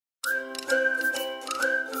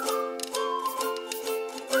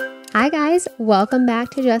guys, welcome back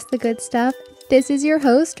to Just the Good Stuff. This is your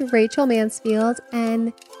host, Rachel Mansfield,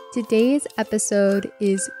 and today's episode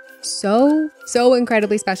is so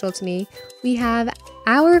incredibly special to me. We have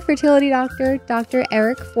our fertility doctor, Dr.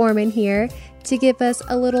 Eric Foreman, here to give us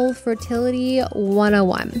a little fertility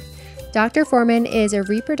 101. Dr. Foreman is a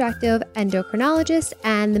reproductive endocrinologist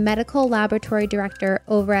and the medical laboratory director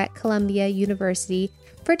over at Columbia University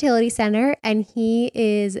Fertility Center, and he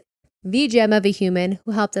is the gem of a human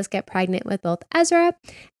who helped us get pregnant with both Ezra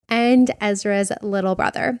and Ezra's little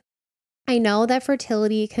brother. I know that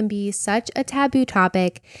fertility can be such a taboo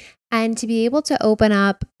topic, and to be able to open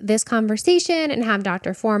up this conversation and have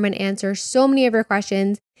Dr. Foreman answer so many of your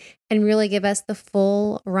questions and really give us the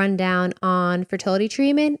full rundown on fertility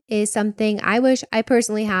treatment is something I wish I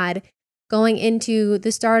personally had going into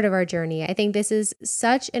the start of our journey. I think this is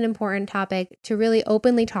such an important topic to really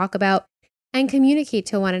openly talk about and communicate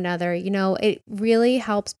to one another. You know, it really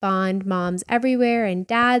helps bond moms everywhere and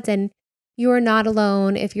dads, and you are not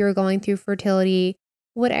alone if you're going through fertility,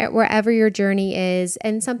 wherever your journey is.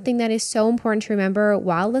 And something that is so important to remember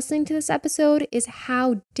while listening to this episode is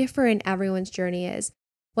how different everyone's journey is.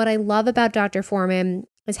 What I love about Dr. Foreman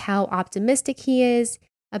is how optimistic he is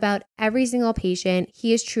about every single patient.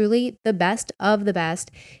 He is truly the best of the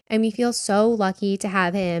best, and we feel so lucky to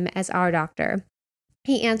have him as our doctor.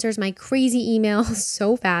 He answers my crazy emails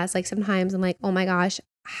so fast. Like sometimes I'm like, oh my gosh,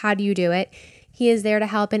 how do you do it? He is there to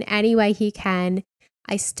help in any way he can.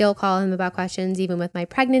 I still call him about questions even with my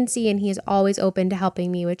pregnancy, and he is always open to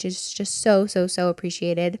helping me, which is just so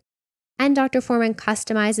appreciated. And Dr. Foreman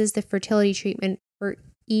customizes the fertility treatment for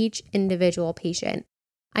each individual patient.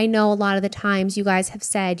 I know a lot of the times you guys have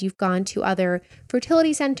said you've gone to other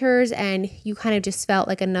fertility centers and you kind of just felt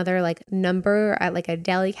like another number at a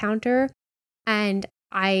deli counter. And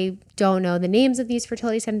I don't know the names of these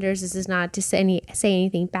fertility centers. This is not to say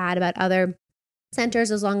anything bad about other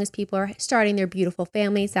centers. As long as people are starting their beautiful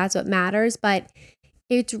families, that's what matters. But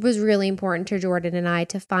it was really important to Jordan and I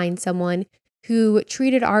to find someone who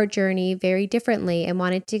treated our journey very differently and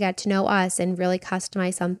wanted to get to know us and really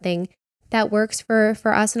customize something that works for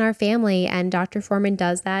us and our family. And Dr. Foreman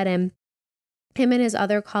does that. And him and his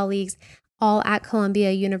other colleagues, all at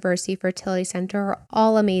Columbia University Fertility Center, are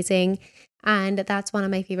all amazing. And that's one of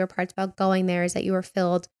my favorite parts about going there is that you are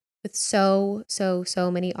filled with so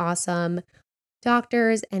many awesome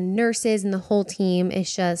doctors and nurses, and the whole team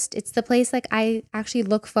is it's the place I actually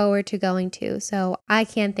look forward to going to. So I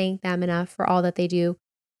can't thank them enough for all that they do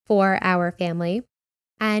for our family.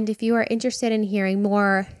 And if you are interested in hearing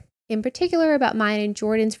more in particular about mine and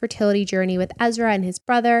Jordan's fertility journey with Ezra and his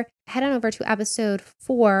brother, head on over to episode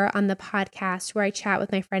 4 on the podcast where I chat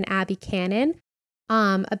with my friend Abby Cannon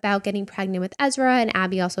about getting pregnant with Ezra, and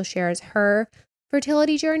Abby also shares her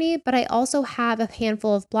fertility journey. But I also have a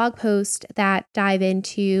handful of blog posts that dive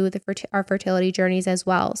into our fertility journeys as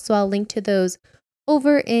well. So I'll link to those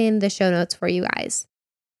over in the show notes for you guys.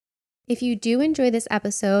 If you do enjoy this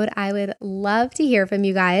episode, I would love to hear from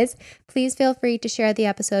you guys. Please feel free to share the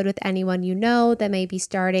episode with anyone you know that may be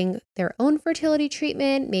starting their own fertility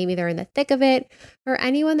treatment. Maybe they're in the thick of it, or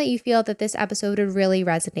anyone that you feel that this episode would really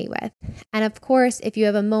resonate with. And of course, if you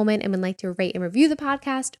have a moment and would like to rate and review the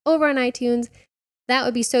podcast over on iTunes, that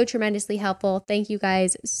would be so tremendously helpful. Thank you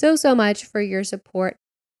guys so much for your support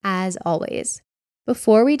as always.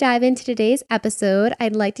 Before we dive into today's episode,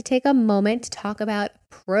 I'd like to take a moment to talk about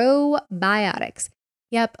probiotics.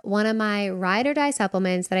 Yep, one of my ride or die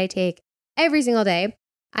supplements that I take every single day.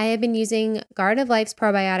 I have been using Garden of Life's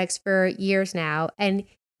probiotics for years now, and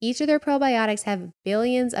each of their probiotics have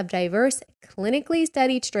billions of diverse, clinically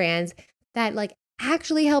studied strands that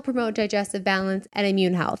actually help promote digestive balance and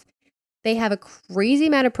immune health. They have a crazy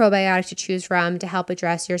amount of probiotics to choose from to help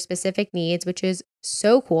address your specific needs, which is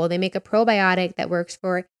so cool. They make a probiotic that works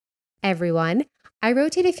for everyone. I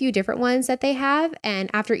rotate a few different ones that they have,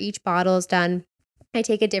 and after each bottle is done, I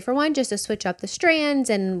take a different one just to switch up the strands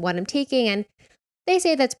and what I'm taking. And they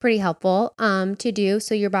say that's pretty helpful to do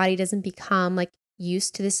so your body doesn't become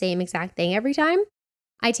used to the same exact thing every time.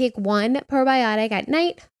 I take one probiotic at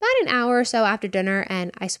night, about an hour or so after dinner,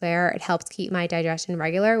 and I swear it helps keep my digestion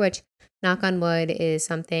regular, which, knock on wood, is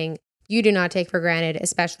something you do not take for granted,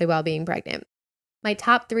 especially while being pregnant. My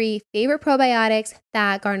top 3 favorite probiotics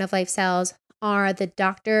that Garden of Life sells are the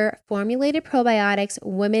Doctor Formulated Probiotics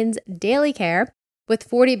Women's Daily Care with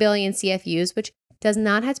 40 billion CFUs, which does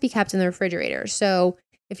not have to be kept in the refrigerator. So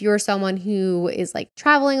if you're someone who is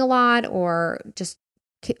traveling a lot or just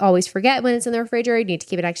always forget when it's in the refrigerator, you need to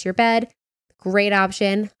keep it next to your bed, great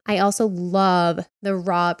option. I also love the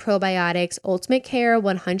Raw Probiotics Ultimate Care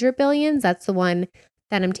 100 billions. That's the one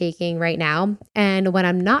that I'm taking right now. And when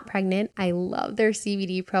I'm not pregnant, I love their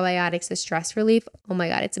CBD probiotics as stress relief. Oh my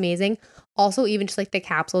God, it's amazing. Also, even just like the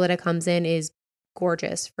capsule that it comes in is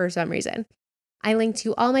gorgeous for some reason. I link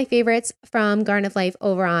to all my favorites from Garden of Life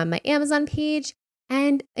over on my Amazon page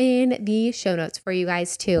and in the show notes for you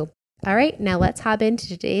guys too. All right, now let's hop into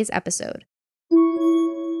today's episode.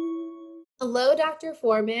 Hello, Dr.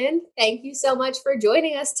 Foreman. Thank you so much for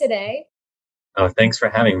joining us today. Oh, thanks for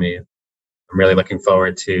having me. I'm really looking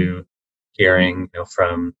forward to hearing,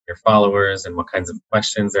 from your followers and what kinds of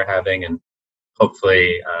questions they're having, and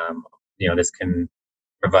hopefully, this can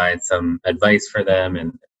provide some advice for them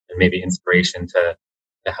and maybe inspiration to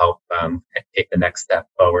help take the next step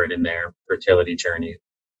forward in their fertility journey.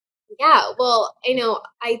 Yeah, well,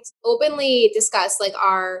 I openly discuss like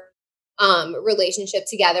our relationship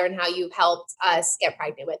together and how you've helped us get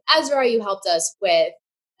pregnant with Ezra. You helped us with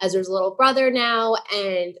Ezra's little brother now,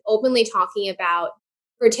 and openly talking about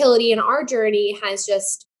fertility and our journey has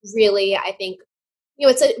just really, I think,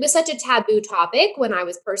 it was such a taboo topic when I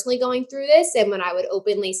was personally going through this, and when I would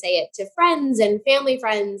openly say it to friends and family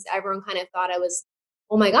friends, everyone kind of thought I was,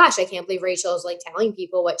 oh my gosh, I can't believe Rachel is like telling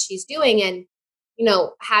people what she's doing. And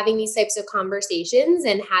having these types of conversations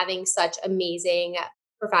and having such amazing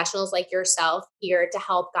professionals like yourself here to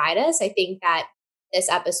help guide us, I think that this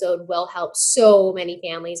episode will help so many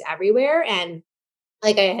families everywhere. And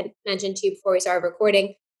like I had mentioned to you before we started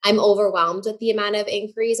recording, I'm overwhelmed with the amount of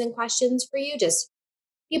inquiries and questions for you. Just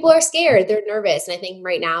people are scared, they're nervous. And I think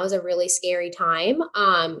right now is a really scary time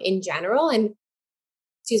in general. And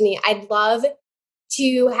excuse me, I'd love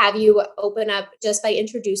to have you open up just by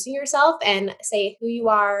introducing yourself and say who you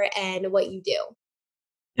are and what you do.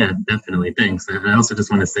 Yeah, definitely. Thanks. And I also just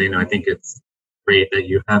want to say, I think it's great that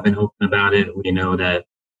you have been open about it. We know that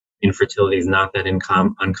infertility is not that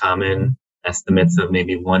uncommon. Estimates of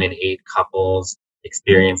maybe 1 in 8 couples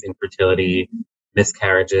experience infertility.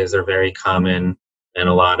 Miscarriages are very common, and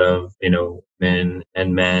a lot of men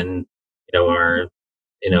and men are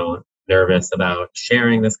nervous about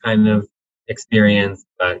sharing this kind of experience.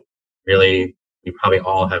 But really, we probably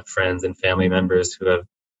all have friends and family members who have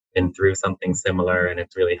been through something similar, and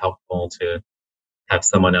it's really helpful to have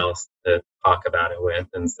someone else to talk about it with.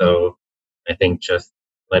 And so I think just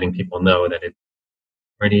letting people know that it's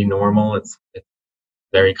pretty normal, it's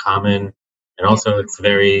very common, and also it's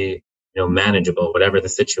very, manageable, whatever the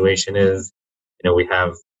situation is. We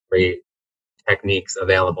have great techniques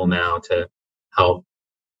available now to help,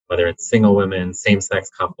 whether it's single women, same-sex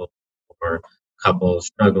couples, or couples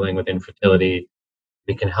struggling with infertility.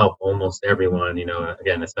 We can help almost everyone,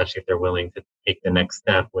 again, especially if they're willing to take the next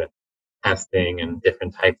step with testing and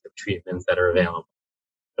different types of treatments that are available.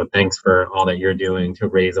 So thanks for all that you're doing to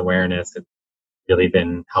raise awareness. It's really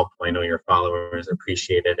been helpful. I know your followers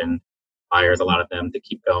appreciate it and inspires a lot of them to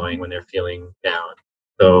keep going when they're feeling down.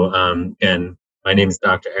 So again, my name is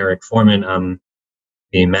Dr. Eric Foreman. I'm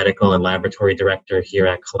the medical and laboratory director here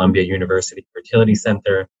at Columbia University Fertility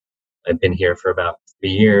Center. I've been here for about 3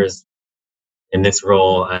 years. In this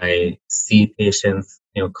role, I see patients,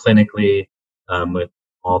 clinically, with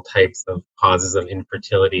all types of causes of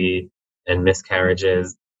infertility and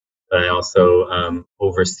miscarriages. But I also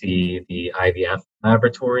oversee the IVF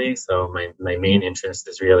laboratory. So my main interest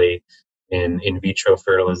is really in vitro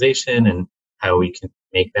fertilization and how we can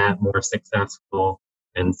make that more successful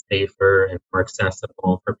and safer and more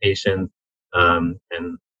accessible for patients. And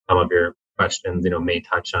some of your questions, may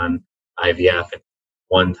touch on IVF. It's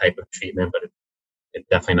one type of treatment, but it's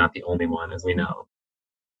definitely not the only one, as we know.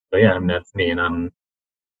 So yeah, that's me. And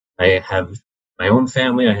I have my own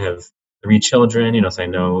family. I have 3 children, so I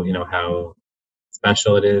know, how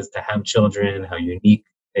special it is to have children, how unique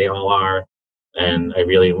they all are. And I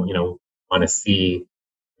really, want to see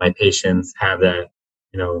my patients have that,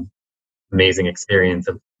 you know, amazing experience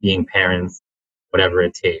of being parents, whatever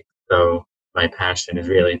it takes. So my passion is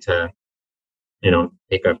really to,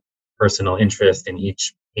 take a personal interest in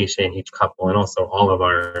each patient, each couple, and also all of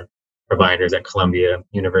our providers at Columbia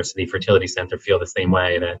University Fertility Center feel the same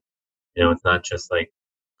way that, it's not just like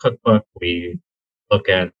cookbook. We look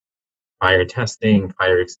at prior testing,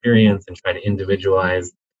 prior experience, and try to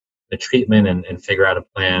individualize the treatment and figure out a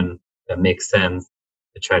plan that makes sense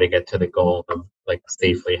to try to get to the goal of like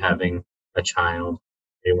safely having a child,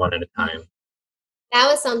 maybe one at a time. That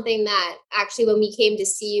was something that actually when we came to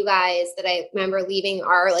see you guys, that I remember leaving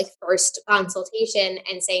our like first consultation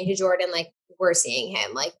and saying to Jordan, like, we're seeing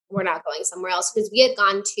him, like, we're not going somewhere else. Because we had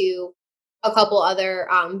gone to a couple other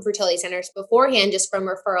fertility centers beforehand just from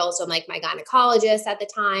referrals from like my gynecologist at the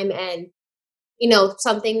time. And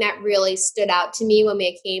something that really stood out to me when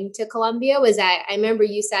we came to Columbia was that I remember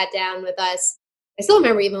you sat down with us I still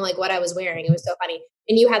remember even like what I was wearing. It was so funny.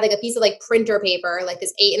 And you had like a piece of like printer paper, like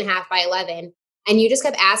this 8.5 by 11. And you just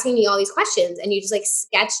kept asking me all these questions and you just like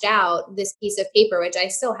sketched out this piece of paper, which I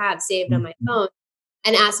still have saved on my phone,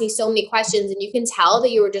 and asked me so many questions. And you can tell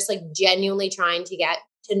that you were just like genuinely trying to get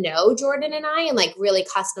to know Jordan and I and like really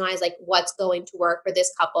customize like what's going to work for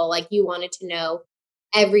this couple. Like you wanted to know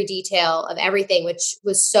every detail of everything, which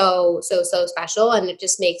was so special. And it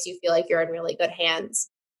just makes you feel like you're in really good hands.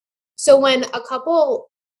 So when does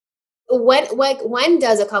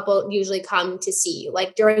a couple usually come to see you?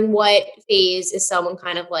 Like during what phase is someone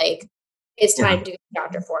kind of like, it's time to go to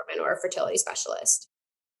Dr. Foreman or a fertility specialist?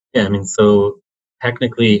 Yeah, I mean, so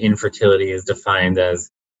technically infertility is defined as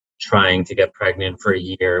trying to get pregnant for a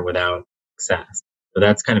year without success. So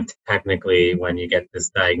that's kind of technically when you get this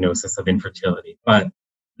diagnosis of infertility. But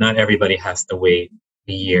not everybody has to wait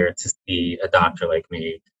a year to see a doctor like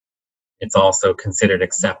me. It's also considered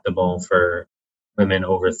acceptable for women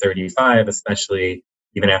over 35, especially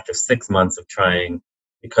even after 6 months of trying,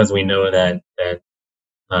 because we know that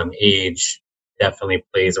age definitely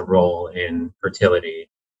plays a role in fertility,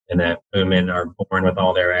 and that women are born with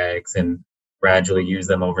all their eggs and gradually use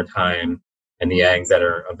them over time. And the eggs that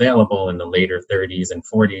are available in the later 30s and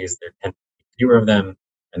 40s, there tend to be fewer of them,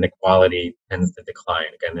 and the quality tends to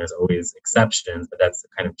decline. Again, there's always exceptions, but that's the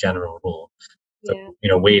kind of general rule. So,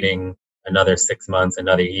 Yeah. waiting another 6 months,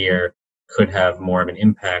 another year could have more of an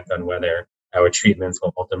impact on whether our treatments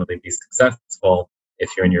will ultimately be successful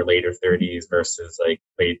if you're in your later 30s versus like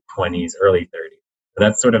late 20s, early 30s. So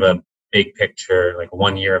that's sort of a big picture, like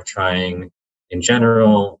 1 year of trying in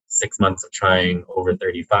general, 6 months of trying over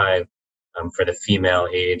 35 for the female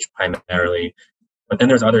age primarily. But then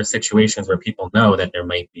there's other situations where people know that there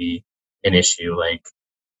might be an issue, like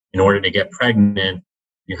in order to get pregnant,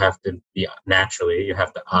 you have to you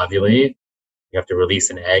have to ovulate, you have to release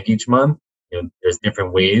an egg each month. There's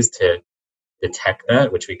different ways to detect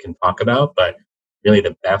that, which we can talk about, but really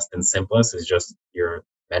the best and simplest is just your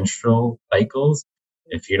menstrual cycles.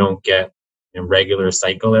 If you don't get a regular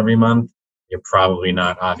cycle every month, you're probably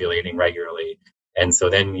not ovulating regularly. And so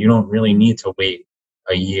then you don't really need to wait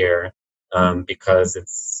a year because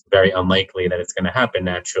it's very unlikely that it's going to happen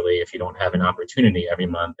naturally if you don't have an opportunity every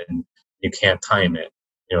month and you can't time it.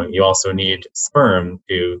 You also need sperm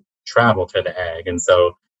to travel to the egg. And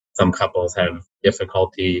so some couples have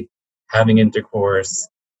difficulty having intercourse,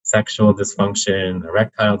 sexual dysfunction,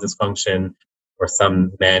 erectile dysfunction, or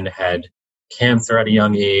some men had cancer at a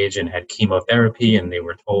young age and had chemotherapy and they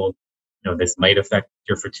were told, this might affect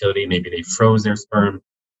your fertility. Maybe they froze their sperm.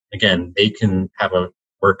 Again, they can have a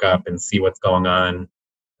workup and see what's going on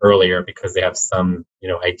earlier because they have some,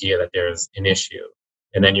 idea that there's an issue.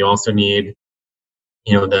 And then you also need,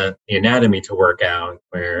 the anatomy to work out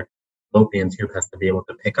where fallopian tube has to be able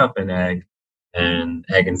to pick up an egg and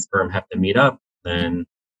egg and sperm have to meet up, then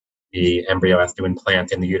the embryo has to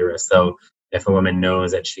implant in the uterus. So if a woman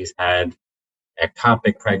knows that she's had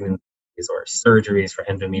ectopic pregnancies or surgeries for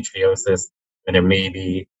endometriosis, then there may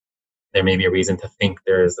be a reason to think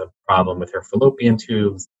there's a problem with her fallopian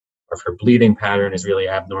tubes, or if her bleeding pattern is really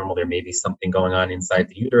abnormal, there may be something going on inside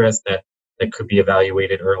the uterus that could be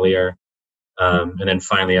evaluated earlier. And then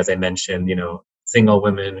finally, as I mentioned, single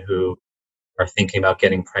women who are thinking about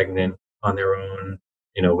getting pregnant on their own,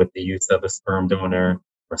 with the use of a sperm donor,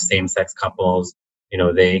 or same-sex couples,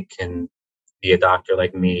 they can see a doctor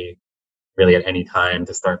like me really at any time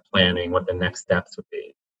to start planning what the next steps would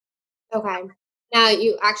be. Okay. Now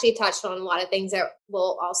you actually touched on a lot of things that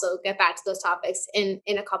we'll also get back to those topics in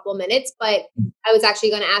a couple of minutes. But I was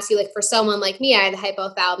actually going to ask you, like, for someone like me, I had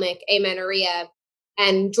hypothalamic amenorrhea,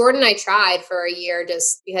 and Jordan and I tried for a year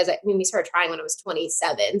just because we started trying when I was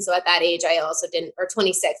 27. So at that age, I also didn't, or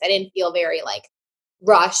 26, I didn't feel very like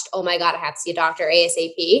rushed. Oh my God, I have to see a doctor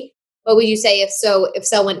ASAP. But would you say if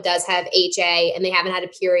someone does have HA and they haven't had a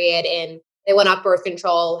period and they went off birth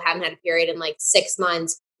control, haven't had a period in like 6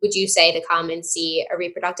 months, would you say to come and see a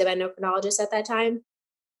reproductive endocrinologist at that time?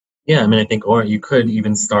 Yeah, I mean, I think, or you could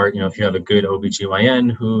even start, if you have a good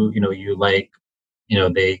OBGYN who, you like,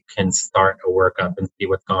 they can start a workup and see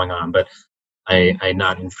what's going on. But I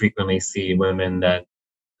not infrequently see women that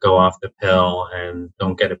go off the pill and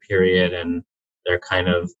don't get a period and they're kind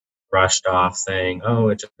of brushed off saying, oh,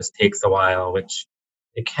 it just takes a while, which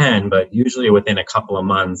it can, but usually within a couple of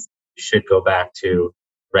months, you should go back to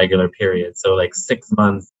regular periods. So like 6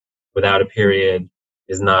 months without a period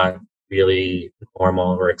is not really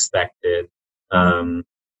normal or expected. Um,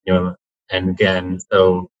 and again,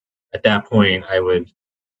 so at that point, I would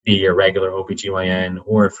see your regular OBGYN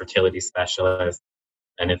or fertility specialist.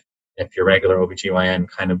 And if your regular OBGYN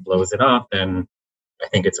kind of blows it off, then I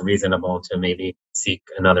think it's reasonable to maybe seek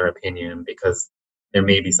another opinion because there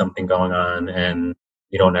may be something going on and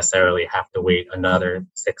you don't necessarily have to wait another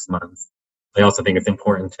 6 months. I also think it's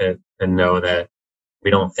important to know that we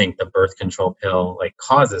don't think the birth control pill like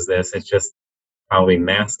causes this. It's just probably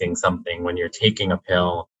masking something. When you're taking a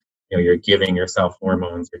pill, you're giving yourself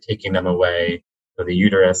hormones, you're taking them away. So the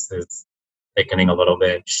uterus is thickening a little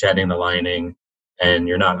bit, shedding the lining, and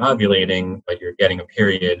you're not ovulating, but you're getting a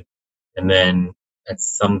period. And then at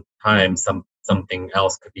some time, something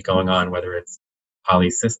else could be going on, whether it's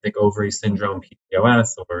polycystic ovary syndrome,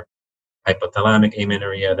 PCOS, or hypothalamic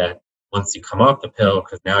amenorrhea, that once you come off the pill,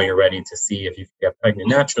 because now you're ready to see if you can get pregnant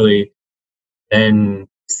naturally, then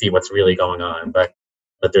see what's really going on. But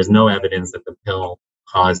there's no evidence that the pill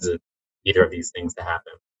causes either of these things to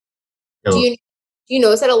happen. Do you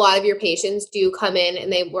notice that a lot of your patients do come in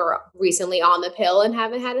and they were recently on the pill and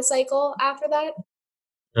haven't had a cycle after that?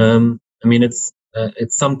 I mean, it's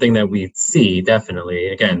something that we see definitely,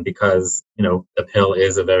 again, because the pill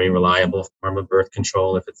is a very reliable form of birth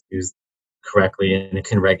control if it's used correctly, and it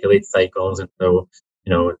can regulate cycles. And so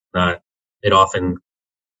it's not, it often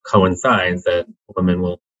coincides that a woman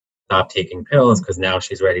will stop taking pills because now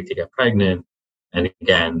she's ready to get pregnant. And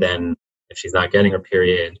again, then if she's not getting her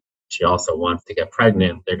period, she also wants to get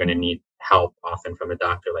pregnant, they're going to need help often from a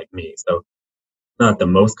doctor like me. So not the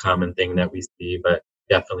most common thing that we see, but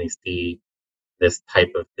definitely see this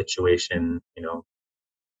type of situation,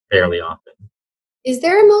 fairly often. Is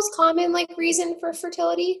there a most common like reason for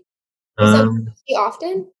fertility? Is that what you see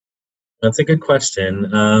often? That's a good question.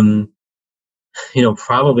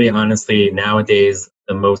 Probably honestly nowadays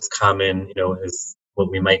the most common, is what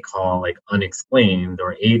we might call like unexplained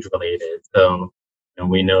or age related. So,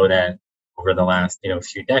 we know that over the last,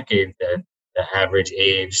 few decades that the average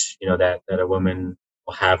age, that a woman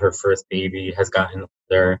will have her first baby has gotten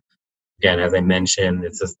older. Again, as I mentioned,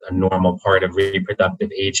 it's just a normal part of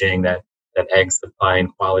reproductive aging that egg supply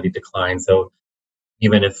and quality decline. So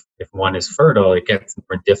even if one is fertile, it gets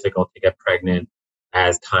more difficult to get pregnant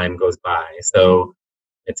as time goes by. So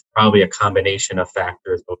it's probably a combination of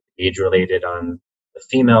factors, both age related on the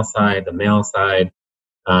female side, the male side.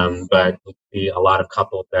 But we see a lot of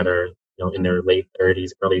couples that are, in their late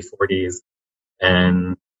 30s, early 40s,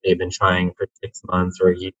 and they've been trying for 6 months or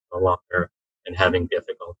a year or longer and having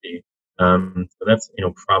difficulty. So that's,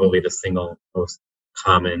 probably the single most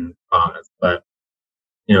common cause. But,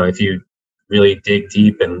 if you really dig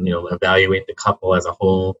deep and, evaluate the couple as a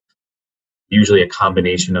whole, usually a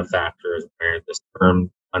combination of factors where the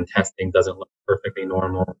sperm on testing doesn't look perfectly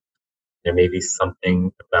normal. There may be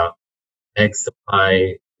something about egg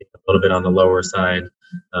supply a little bit on the lower side,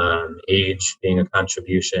 age being a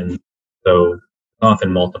contribution. So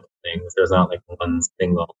often multiple things. There's not like one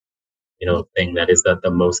single, thing that is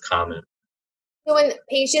the most common. So when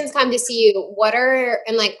patients come to see you,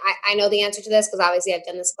 and like I know the answer to this because obviously I've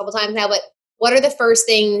done this a couple times now, but what are the first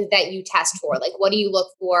things that you test for? Like what do you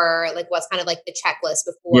look for? Like what's kind of like the checklist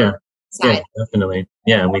before Yeah, definitely.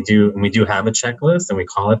 Yeah, we do have a checklist and we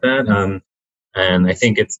call it that. And I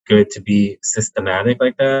think it's good to be systematic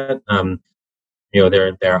like that.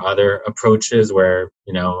 There are other approaches where,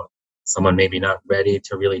 someone may be not ready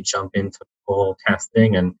to really jump into full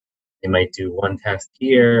testing and they might do one test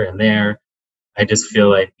here and there. I just feel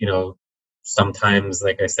like, sometimes,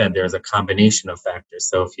 like I said, there's a combination of factors.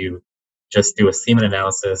 So if you just do a semen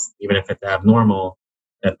analysis, even if it's abnormal,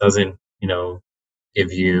 that doesn't,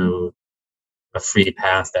 give you a free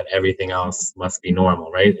pass that everything else must be normal,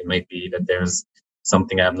 right? It might be that there's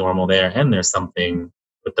something abnormal there and there's something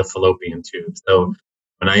with the fallopian tube. So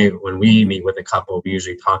when we meet with a couple, we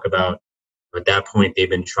usually talk about at that point they've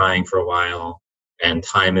been trying for a while and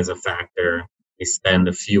time is a factor. We spend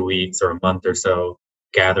a few weeks or a month or so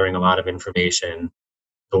gathering a lot of information.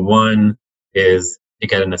 The one is to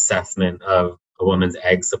get an assessment of a woman's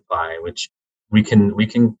egg supply, which we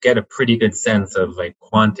can get a pretty good sense of like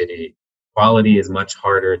quantity. Quality is much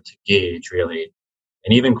harder to gauge, really.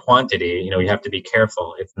 And even quantity, you have to be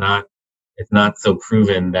careful. It's not so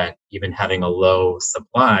proven that even having a low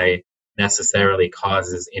supply necessarily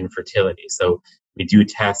causes infertility. So we do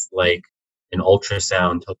test like an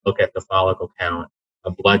ultrasound to look at the follicle count,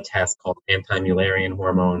 a blood test called anti-Mullerian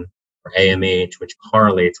hormone or AMH, which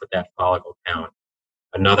correlates with that follicle count.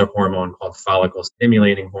 Another hormone called follicle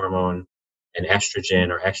stimulating hormone, and estrogen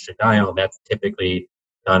or estradiol, that's typically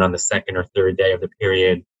done on the second or third day of the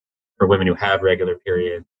period for women who have regular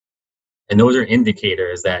periods. And those are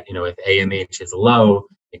indicators that, if AMH is low,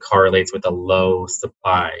 it correlates with a low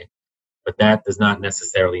supply. But that does not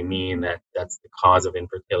necessarily mean that that's the cause of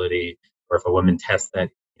infertility, or if a woman tests that,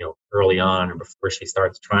 early on or before she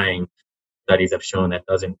starts trying, studies have shown that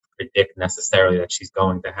doesn't predict necessarily that she's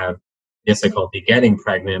going to have difficulty getting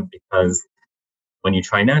pregnant, because when you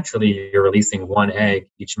try naturally, you're releasing one egg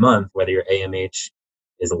each month, whether your AMH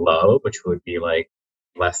is low, which would be like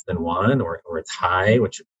less than 1, or it's high,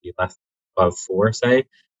 which would be less above 4, say.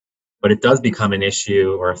 But it does become an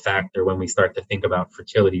issue or a factor when we start to think about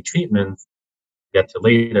fertility treatments, get to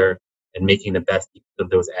later, and making the best use of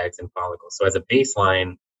those eggs and follicles. So as a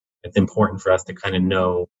baseline, it's important for us to kind of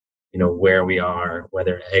know, where we are,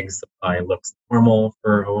 whether egg supply looks normal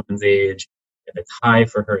for a woman's age, if it's high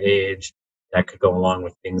for her age. That could go along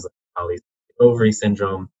with things like polycystic ovary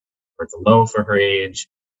syndrome, or it's low for her age.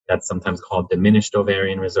 That's sometimes called diminished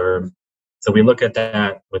ovarian reserve. So we look at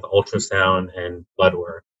that with ultrasound and blood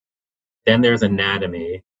work. Then there's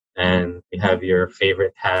anatomy, and we have your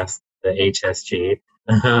favorite test, the HSG.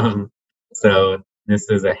 So this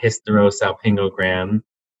is a hysterosalpingogram,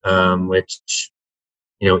 which,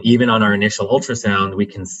 even on our initial ultrasound, we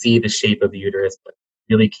can see the shape of the uterus, but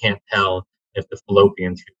really can't tell if the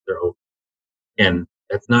fallopian tubes are open. Again,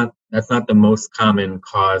 that's not the most common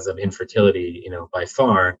cause of infertility, by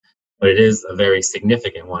far, but it is a very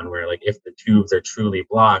significant one where, like, if the tubes are truly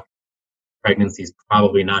blocked, pregnancy is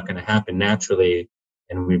probably not going to happen naturally,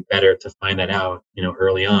 and we better to find that out,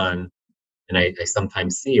 early on. And I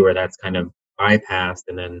sometimes see where that's kind of bypassed,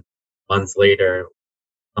 and then months later,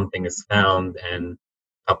 something is found, and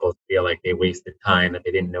couples feel like they wasted time, that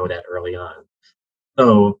they didn't know that early on.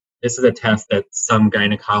 So this is a test that some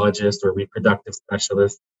gynecologists or reproductive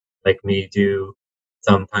specialists like me do.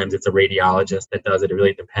 Sometimes it's a radiologist that does it. It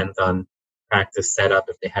really depends on practice setup,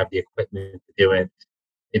 if they have the equipment to do it.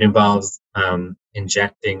 It involves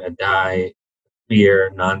injecting a dye,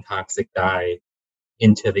 clear, non-toxic dye,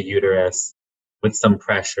 into the uterus with some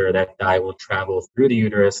pressure. That dye will travel through the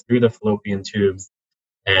uterus, through the fallopian tubes,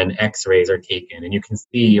 and x-rays are taken. And you can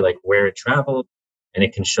see like where it traveled, and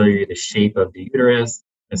it can show you the shape of the uterus.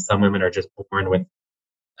 Because some women are just born with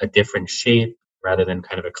a different shape rather than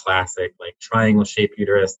kind of a classic like triangle shaped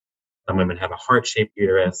uterus. Some women have a heart-shaped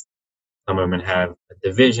uterus. Some women have a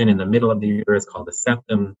division in the middle of the uterus called the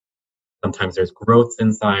septum. Sometimes there's growths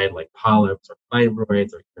inside, like polyps or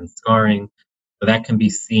fibroids or even scarring. So that can be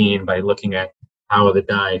seen by looking at how the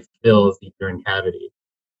dye fills the uterine cavity.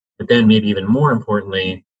 But then maybe even more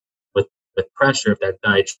importantly, with pressure, if that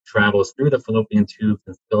dye travels through the fallopian tubes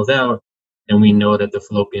and spills out, then we know that the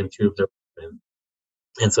fallopian tubes are open.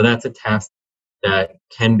 And so that's a test that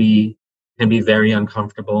can be very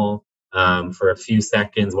uncomfortable for a few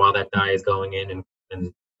seconds while that dye is going in, and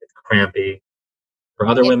it's crampy. For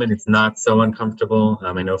other women, it's not so uncomfortable.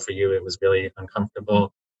 I know for you, it was really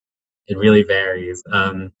uncomfortable. It really varies.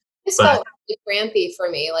 It felt really crampy for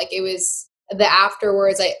me. Like it was the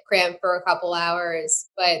afterwards, I cramped for a couple hours,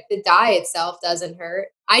 but the dye itself doesn't hurt.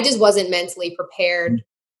 I just wasn't mentally prepared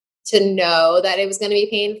to know that it was going to be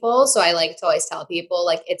painful. So I like to always tell people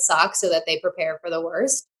like it sucks so that they prepare for the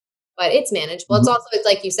worst, but it's manageable. Mm-hmm. It's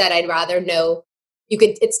like you said, I'd rather know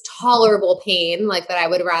it's tolerable pain, like that I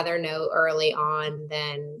would rather know early on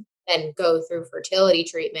than go through fertility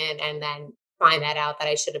treatment and then find that out that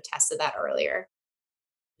I should have tested that earlier.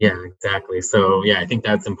 Yeah, exactly. So yeah, I think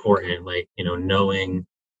that's important. Like, knowing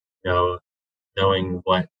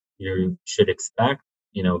what you should expect,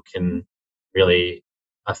 can really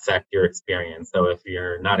affect your experience. So if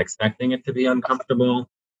you're not expecting it to be uncomfortable,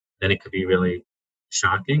 then it could be really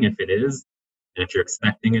shocking if it is. And if you're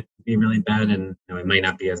expecting it to be really bad, and it might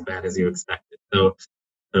not be as bad as you expected. So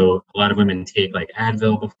a lot of women take like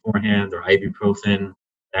Advil beforehand or ibuprofen.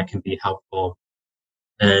 That can be helpful.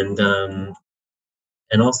 And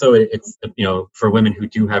also it's, for women who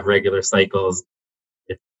do have regular cycles,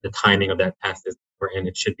 the timing of that test is important.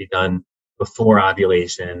 It should be done before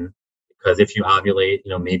ovulation, because if you ovulate,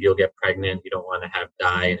 maybe you'll get pregnant. You don't want to have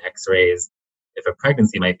dye and x-rays if a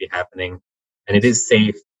pregnancy might be happening. And it is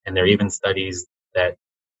safe. And there are even studies that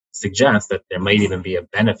suggest that there might even be a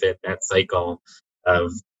benefit that cycle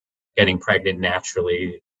of getting pregnant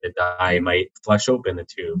naturally. The dye might flush open the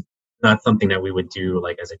tube. Not something that we would do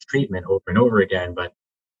like as a treatment over and over again, but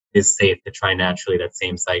it is safe to try naturally that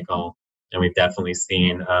same cycle. And we've definitely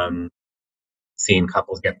seen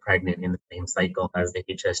couples get pregnant in the same cycle as the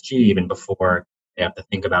HSG, even before they have to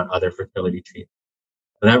think about other fertility treatments.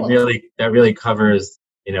 So that really covers,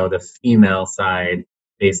 the female side,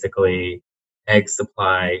 basically egg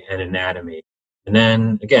supply and anatomy. And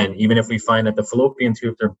then again, even if we find that the fallopian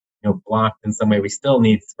tubes are, blocked in some way, we still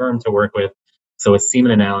need sperm to work with. So a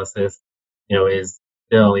semen analysis, is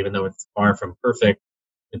still, even though it's far from perfect,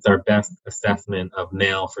 it's our best assessment of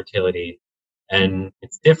male fertility. And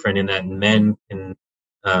it's different in that men can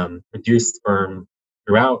produce sperm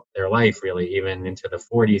throughout their life, really, even into the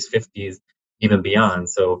 40s, 50s, even beyond.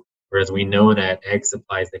 So whereas we know that egg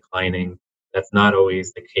supply is declining, that's not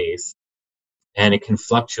always the case. And it can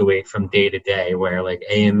fluctuate from day to day, where like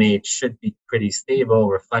AMH should be pretty stable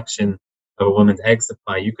reflection of a woman's egg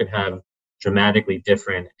supply. You could have dramatically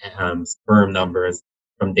different sperm numbers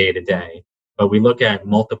from day to day. But we look at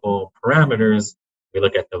multiple parameters. We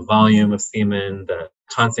look at the volume of semen, the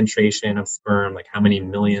concentration of sperm, like how many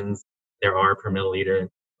millions there are per milliliter,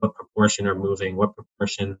 what proportion are moving, what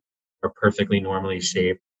proportion are perfectly normally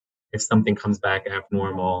shaped. If something comes back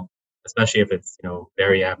abnormal, especially if it's,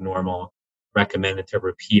 very abnormal, recommended to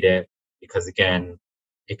repeat it because again,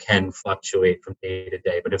 it can fluctuate from day to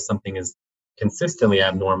day. But if something is consistently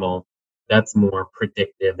abnormal, that's more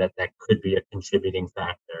predictive that that could be a contributing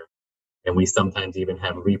factor. And we sometimes even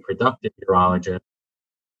have reproductive urologists.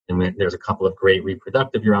 And there's a couple of great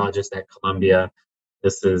reproductive urologists at Columbia.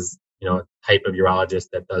 This is, a type of urologist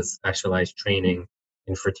that does specialized training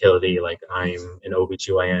in fertility. Like I'm an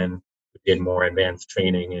OBGYN who did more advanced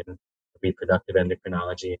training in reproductive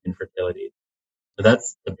endocrinology and fertility. So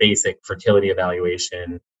that's the basic fertility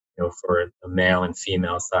evaluation, for the male and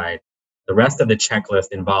female side. The rest of the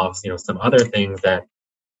checklist involves, some other things that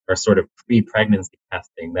are sort of pre-pregnancy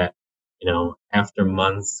testing that, after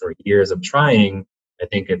months or years of trying, I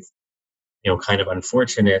think it's, kind of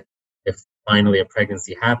unfortunate if finally a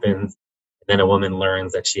pregnancy happens and then a woman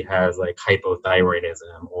learns that she has like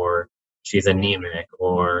hypothyroidism or she's anemic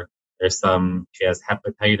or she has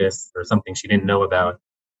hepatitis or something she didn't know about.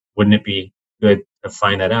 Wouldn't it be good to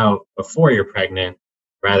find that out before you're pregnant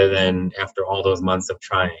rather than after all those months of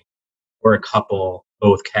trying? Or a couple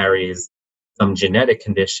both carries some genetic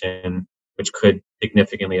condition which could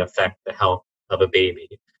significantly affect the health of a baby.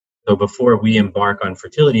 So before we embark on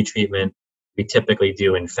fertility treatment, we typically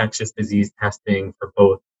do infectious disease testing for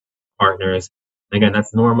both partners. And again,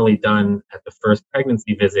 that's normally done at the first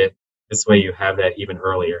pregnancy visit. This way you have that even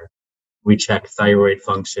earlier. We check thyroid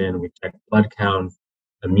function, we check blood counts,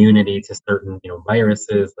 immunity to certain,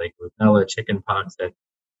 viruses like rubella, chickenpox that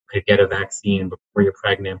could get a vaccine before you're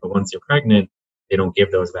pregnant, but once you're pregnant, they don't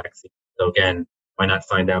give those vaccines. So again, why not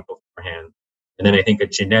find out beforehand? And then I think a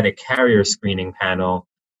genetic carrier screening panel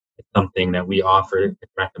is something that we offer and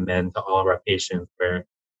recommend to all of our patients where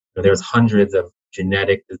there's hundreds of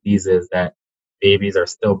genetic diseases that babies are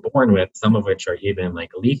still born with, some of which are even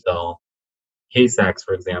like lethal. Tay-Sachs,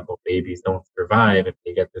 for example, babies don't survive if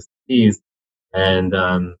they get this disease. And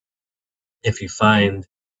if you find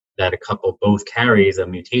that a couple both carries a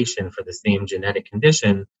mutation for the same genetic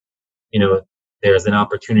condition, there's an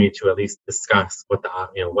opportunity to at least discuss what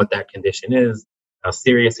what that condition is, how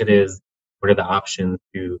serious it is, what are the options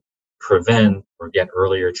to prevent or get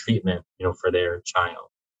earlier treatment, for their child.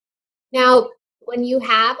 Now, when you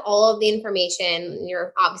have all of the information,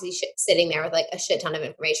 you're obviously sitting there with like a shit ton of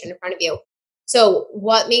information in front of you. So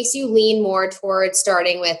what makes you lean more towards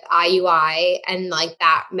starting with IUI and like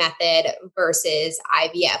that method versus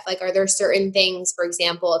IVF? Like, are there certain things, for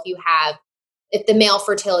example, if the male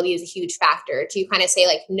fertility is a huge factor, do you kind of say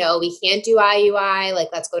like, no, we can't do IUI, like,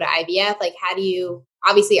 let's go to IVF? Like, how do you,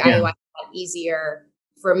 obviously IUI is easier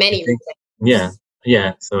for many reasons. Yeah.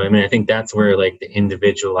 Yeah. So, I think that's where like the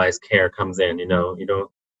individualized care comes in. You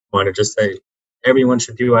don't want to just say everyone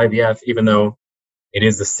should do IVF, even though it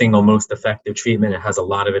is the single most effective treatment. It has a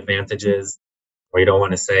lot of advantages. Or you don't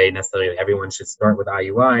want to say necessarily everyone should start with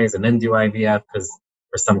IUIs and then do IVF because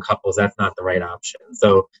for some couples, that's not the right option.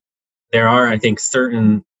 So there are, I think,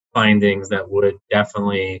 certain findings that would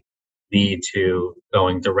definitely lead to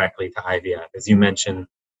going directly to IVF. As you mentioned,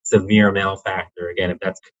 severe male factor. Again, if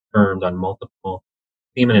that's confirmed on multiple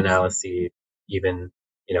semen analyses, even,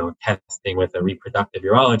 testing with a reproductive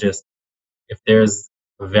urologist, if there's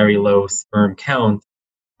a very low sperm count,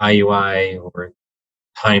 IUI or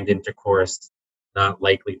timed intercourse, not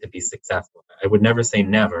likely to be successful. I would never say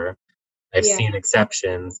never. I've seen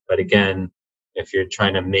exceptions, but again, if you're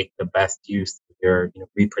trying to make the best use of your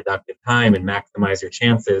reproductive time and maximize your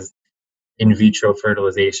chances, in vitro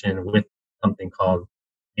fertilization with something called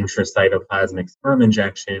intracytoplasmic sperm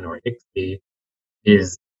injection or ICSI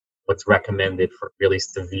is what's recommended for really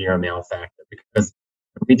severe male factor. Because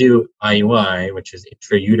when we do IUI, which is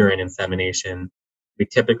intrauterine insemination, we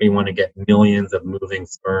typically want to get millions of moving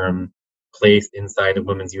sperm placed inside a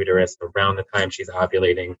woman's uterus around the time she's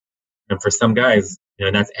ovulating. And for some guys,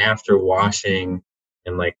 that's after washing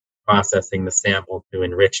and like processing the sample to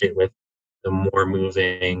enrich it with the more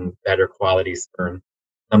moving, better quality sperm.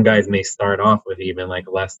 Some guys may start off with even like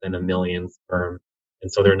less than 1 million sperm.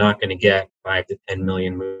 And so they're not going to get 5 to 10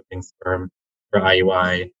 million moving sperm for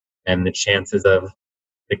IUI. And the chances of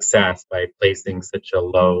success by placing such a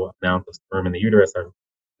low amount of sperm in the uterus are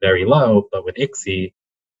very low. But with ICSI,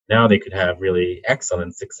 now they could have really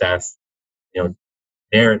excellent success. You know,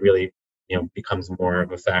 there it really, becomes more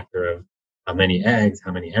of a factor of how many eggs,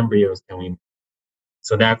 how many embryos can we.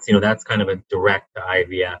 So that's kind of a direct to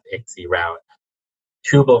IVF ICSI route.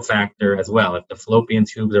 Tubal factor as well. If the fallopian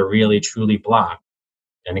tubes are really truly blocked,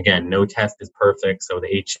 and again, no test is perfect, so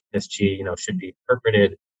the HSG, should be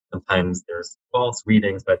interpreted. Sometimes there's false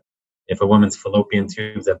readings, but if a woman's fallopian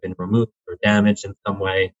tubes have been removed or damaged in some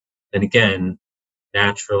way, then again,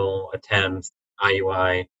 natural attempts,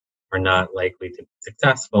 IUI, are not likely to be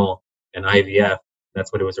successful. And IVF,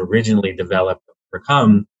 that's what it was originally developed to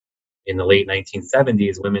overcome. In the late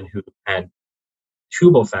 1970s, women who had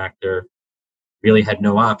tubal factor really had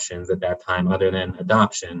no options at that time other than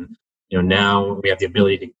adoption. Now we have the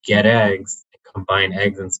ability to get eggs, combine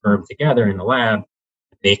eggs and sperm together in the lab,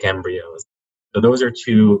 and make embryos. So those are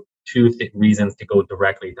two reasons to go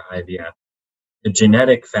directly to IVF. The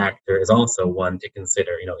genetic factor is also one to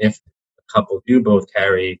consider. If a couple do both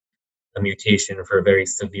carry a mutation for a very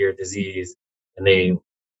severe disease and they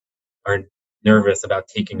are nervous about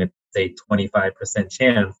taking a, say, 25%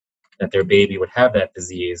 chance that their baby would have that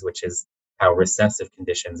disease, which is how recessive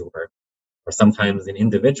conditions work. Or sometimes an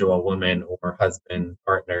individual woman or husband,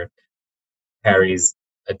 partner carries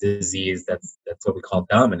a disease that's what we call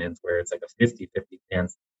dominant, where it's like a 50-50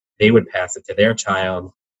 chance they would pass it to their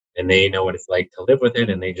child, and they know what it's like to live with it,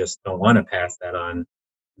 and they just don't want to pass that on.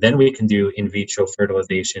 Then we can do in vitro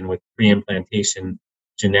fertilization with pre-implantation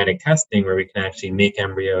genetic testing, where we can actually make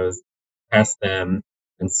embryos, test them,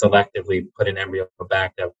 and selectively put an embryo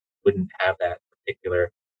back that wouldn't have that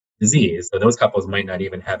particular disease. So those couples might not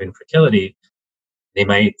even have infertility. They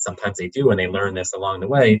might, sometimes they do, and they learn this along the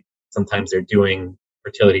way. Sometimes they're doing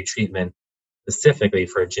fertility treatment specifically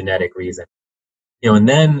for a genetic reason. And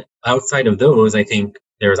then outside of those, I think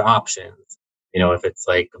there's options. If it's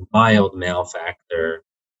like mild male factor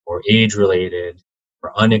or age related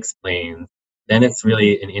or unexplained, then it's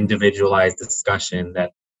really an individualized discussion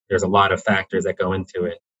that there's a lot of factors that go into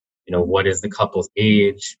it. What is the couple's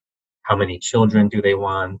age? How many children do they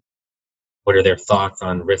want? What are their thoughts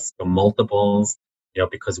on risk of multiples?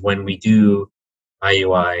 Because when we do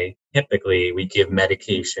IUI, typically we give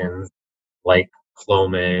medications like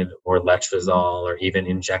Clomid or Letrozole or even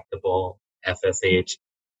injectable FSH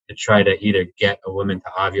to try to either get a woman to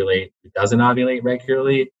ovulate who doesn't ovulate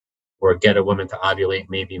regularly, or get a woman to ovulate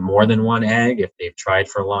maybe more than one egg if they've tried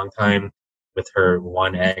for a long time with her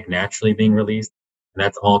one egg naturally being released. And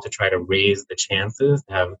that's all to try to raise the chances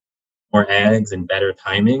to have more eggs and better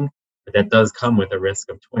timing. But that does come with a risk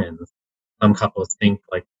of twins. Some couples think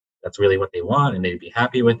like that's really what they want and they'd be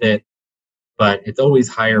happy with it. But it's always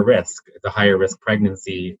higher risk. It's a higher risk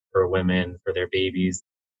pregnancy for women, for their babies,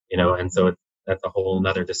 and so that's a whole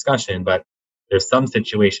nother discussion. But there's some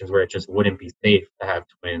situations where it just wouldn't be safe to have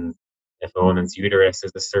twins. If a woman's uterus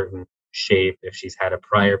is a certain shape, if she's had a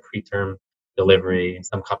prior preterm delivery,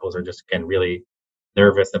 some couples are just, again, really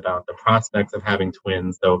nervous about the prospects of having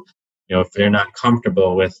twins. So, if they're not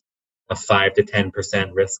comfortable with a 5 to 10%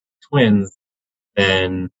 risk of twins,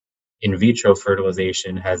 then in vitro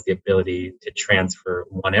fertilization has the ability to transfer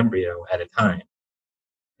one embryo at a time.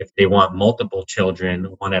 If they want multiple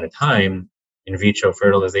children, one at a time, in vitro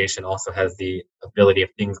fertilization also has the ability, if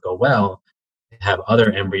things go well, to have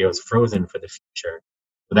other embryos frozen for the future.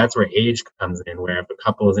 So that's where age comes in, where if a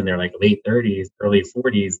couple is in their like late 30s, early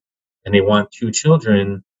 40s, and they want 2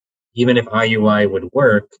 children, even if IUI would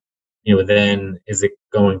work, then is it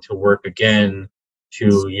going to work again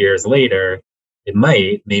 2 years later? It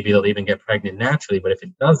might. Maybe they'll even get pregnant naturally, but if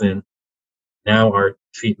it doesn't, now our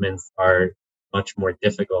treatments are much more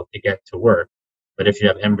difficult to get to work. But if you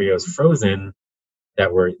have embryos frozen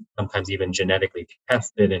that were sometimes even genetically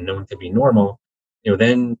tested and known to be normal,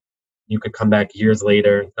 then you could come back years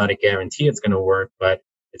later. It's not a guarantee it's going to work, but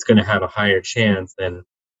it's going to have a higher chance than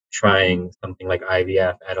trying something like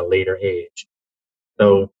IVF at a later age.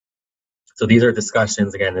 So these are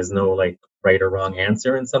discussions. Again, there's no like right or wrong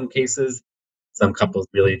answer in some cases. Some couples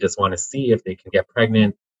really just want to see if they can get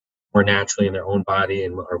pregnant more naturally in their own body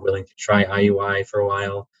and are willing to try IUI for a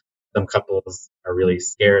while. Some couples are really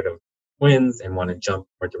scared of twins and want to jump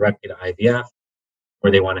more directly to IVF,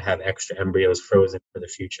 or they want to have extra embryos frozen for the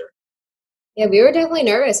future. Yeah, we were definitely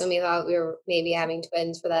nervous when we thought we were maybe having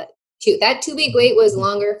twins for that. That 2-week wait was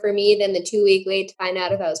longer for me than the 2-week wait to find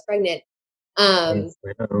out if I was pregnant. Yes,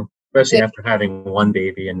 I know. Especially after having one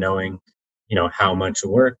baby and knowing, how much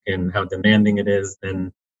work and how demanding it is,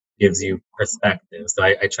 then gives you perspective. So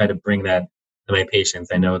I try to bring that to my patients.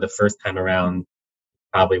 I know the first time around,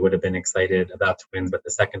 probably would have been excited about twins, but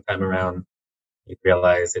the second time around, you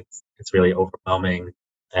realize it's really overwhelming.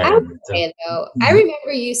 I don't And say it though. I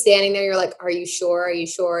remember you standing there, you're like, "Are you sure? Are you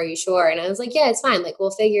sure? Are you sure?" And I was like, "Yeah, it's fine. Like,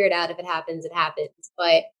 we'll figure it out. If it happens, it happens."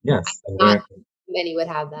 But yes, and not many would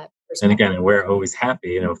have that and perspective. again, we're always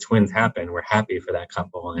happy. If twins happen, we're happy for that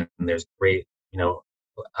couple, and there's great,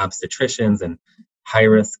 obstetricians and high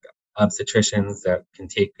risk obstetricians that can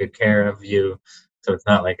take good care of you. So it's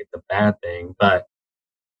not like it's a bad thing, but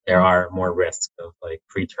there are more risks of like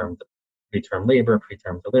preterm labor,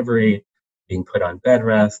 preterm delivery, being put on bed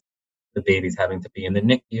rest, the baby's having to be in the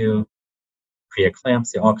NICU,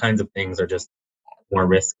 preeclampsia, all kinds of things are just more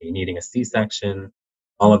risky. Needing a C-section,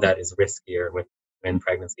 all of that is riskier with twin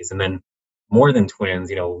pregnancies. And then more than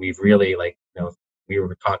twins, we've really we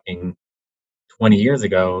were talking 20 years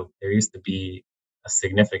ago, there used to be a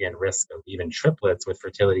significant risk of even triplets with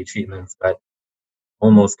fertility treatments, but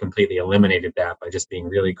almost completely eliminated that by just being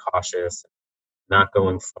really cautious, not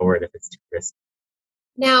going forward if it's too risky.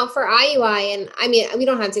 Now, for IUI, and I mean, we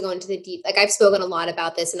don't have to go into the deep. Like I've spoken a lot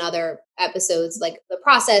about this in other episodes, like the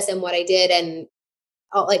process and what I did, and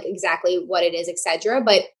like exactly what it is, etc.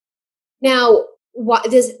 But now,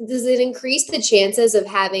 what does it increase the chances of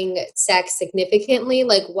having sex significantly?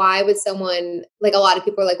 Like, why would someone, like a lot of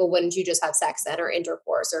people are like, well, wouldn't you just have sex then, or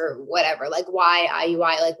intercourse or whatever? Like, why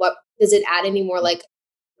IUI? Like, what does it add any more like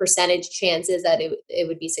percentage chances that it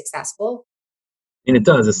would be successful? And it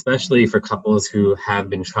does, especially for couples who have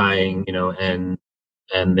been trying,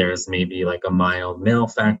 and there's maybe like a mild male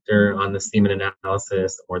factor on the semen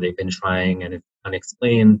analysis, or they've been trying and it's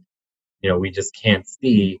unexplained. We just can't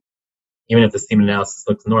see, even if the semen analysis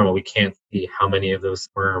looks normal, we can't see how many of those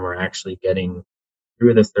sperm are actually getting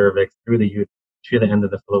through the cervix, through the uterus, to the end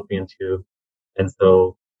of the fallopian tube. And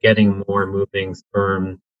so getting more moving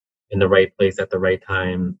sperm in the right place at the right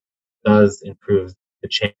time does improve the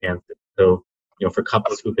chance. So, for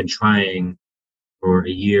couples who've been trying for a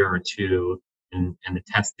year or two and the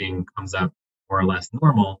testing comes up more or less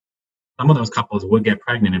normal, some of those couples would get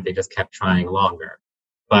pregnant if they just kept trying longer.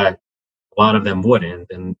 But a lot of them wouldn't,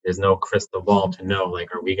 and there's no crystal ball to know,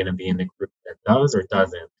 like, are we going to be in the group that does or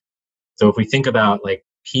doesn't? So if we think about like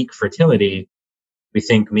peak fertility, we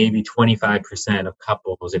think maybe 25% of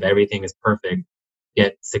couples, if everything is perfect,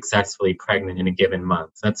 get successfully pregnant in a given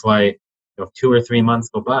month. That's why if 2 or 3 months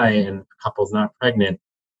go by and the couple's not pregnant,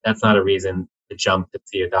 that's not a reason to jump to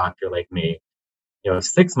see a doctor like me. If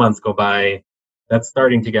 6 months go by, that's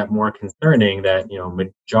starting to get more concerning that,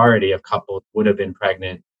 majority of couples would have been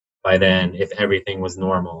pregnant by then if everything was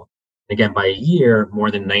normal. Again, by a year, more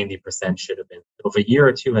than 90% should have been. So if a year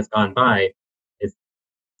or two has gone by, it's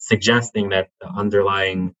suggesting that the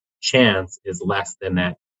underlying chance is less than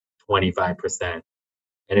that 25%.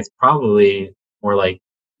 And it's probably more like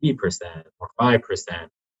 3% or 5%.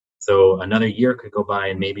 So another year could go by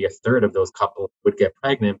and maybe a third of those couples would get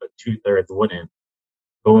pregnant, but two-thirds wouldn't.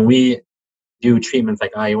 But when we do treatments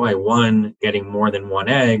like IUI, one, getting more than one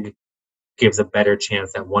egg gives a better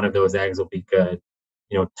chance that one of those eggs will be good.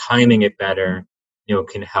 Timing it better,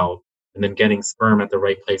 can help. And then getting sperm at the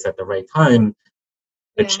right place at the right time,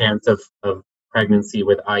 the Yeah. chance of pregnancy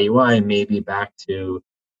with IUI may be back to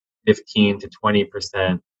 15 to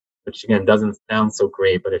 20%, which again doesn't sound so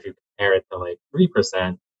great, but if you compare it to like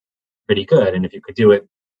 3%, pretty good. And if you could do it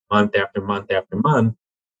month after month after month,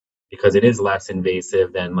 because it is less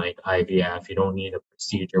invasive than like IVF, you don't need a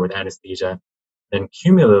procedure with anesthesia, then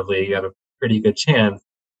cumulatively you have a pretty good chance,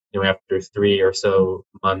 after 3 or so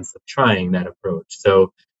months of trying that approach.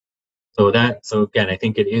 So again, I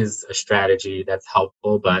think it is a strategy that's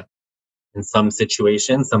helpful, but in some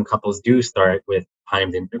situations, some couples do start with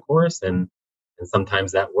timed intercourse, and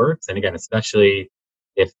sometimes that works. And again, especially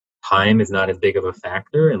if time is not as big of a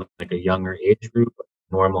factor in like a younger age group,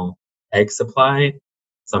 normal egg supply,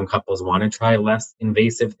 some couples want to try less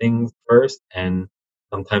invasive things first, and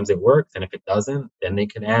sometimes it works. And if it doesn't, then they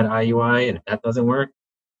can add IUI. And if that doesn't work,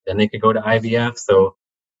 then they could go to IVF. So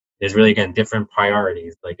there's really, again, different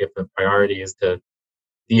priorities. Like if the priority is to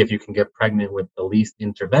see if you can get pregnant with the least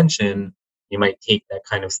intervention, you might take that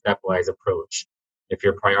kind of stepwise approach. If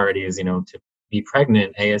your priority is, to be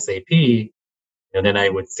pregnant ASAP, then I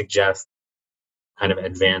would suggest kind of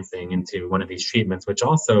advancing into one of these treatments, which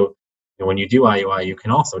also, when you do IUI, you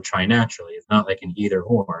can also try naturally. It's not like an either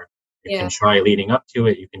or. You Yeah. can try leading up to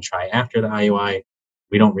it, you can try after the IUI.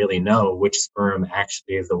 We don't really know which sperm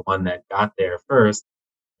actually is the one that got there first.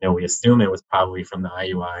 We assume it was probably from the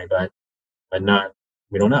IUI, but not,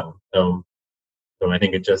 we don't know. So I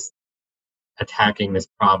think it's just attacking this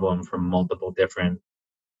problem from multiple different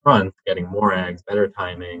fronts, getting more eggs, better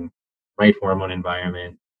timing, right hormone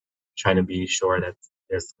environment, trying to be sure that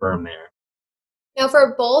there's sperm there. Now,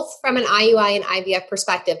 for both from an IUI and IVF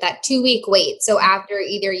perspective, that 2 week wait. So after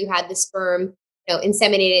either you had the sperm,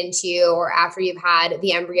 inseminated into you, or after you've had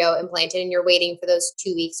the embryo implanted and you're waiting for those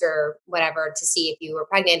 2 weeks or whatever to see if you were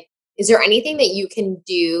pregnant, is there anything that you can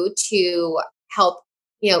do to help,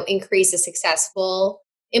 increase a successful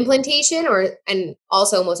implantation? Or, and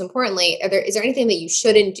also most importantly, is there anything that you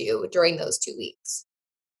shouldn't do during those 2 weeks?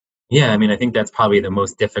 Yeah, I mean, I think that's probably the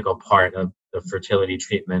most difficult part of the fertility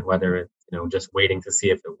treatment, whether it's, just waiting to see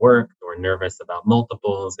if it worked or nervous about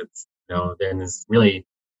multiples. It's, then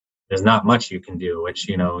there's not much you can do, which,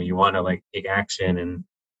 you want to like take action and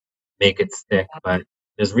make it stick. But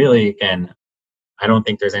there's really, again, I don't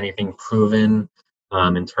think there's anything proven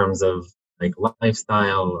in terms of like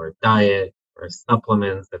lifestyle or diet or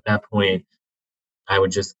supplements. At that point, I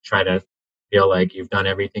would just try to feel like you've done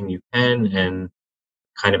everything you can and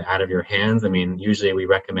kind of out of your hands. I mean, usually we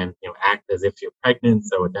recommend, act as if you're pregnant.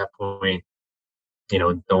 So at that point,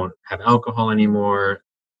 don't have alcohol anymore.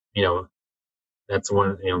 You know, that's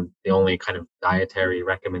the only kind of dietary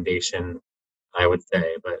recommendation I would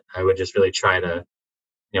say. But I would just really try to,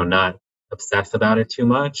 not obsess about it too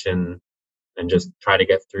much and just try to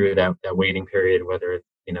get through that waiting period, whether it's,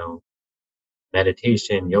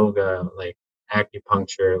 meditation, yoga, like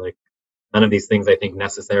acupuncture, like none of these things I think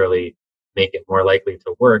necessarily make it more likely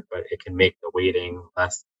to work, but it can make the waiting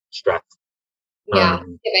less stressful. Yeah.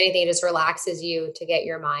 If anything, it just relaxes you to get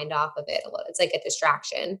your mind off of it a little. It's like a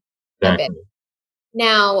distraction a bit. Exactly.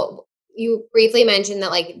 Now, you briefly mentioned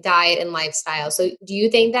that like diet and lifestyle. So do you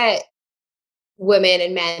think that women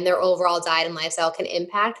and men, their overall diet and lifestyle can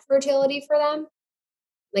impact fertility for them?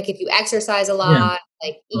 Like if you exercise a Yeah. lot,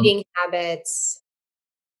 like eating habits.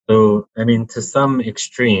 So, I mean, to some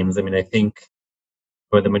extremes, I mean, I think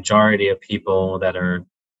for the majority of people that are,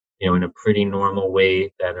 in a pretty normal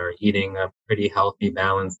weight, that are eating a pretty healthy,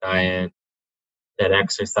 balanced diet, that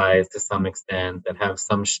exercise to some extent, that have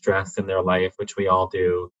some stress in their life, which we all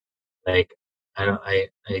do, like, I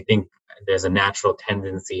think there's a natural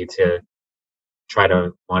tendency to try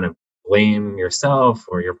to want to blame yourself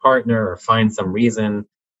or your partner or find some reason,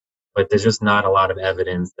 but there's just not a lot of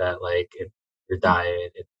evidence that like it's your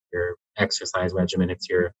diet, it's your exercise regimen, it's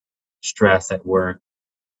your stress at work.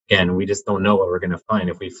 Again, we just don't know what we're going to find.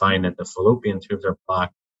 If we find that the fallopian tubes are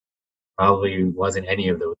blocked, probably wasn't any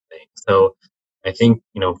of those things. So I think,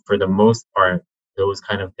 for the most part, those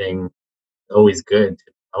kind of things, always good to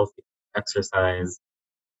healthy exercise,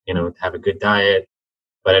 to have a good diet.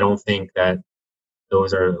 But I don't think that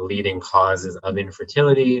those are leading causes of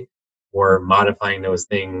infertility, or modifying those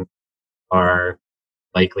things are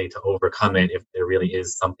likely to overcome it if there really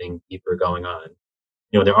is something deeper going on.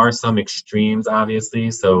 There are some extremes,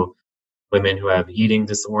 obviously. So women who have eating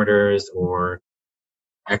disorders or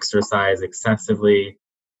exercise excessively,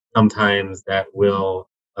 sometimes that will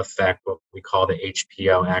affect what we call the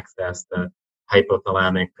HPO axis, the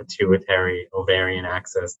hypothalamic pituitary ovarian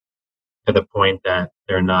axis, to the point that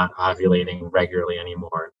they're not ovulating regularly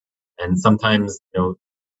anymore. And sometimes,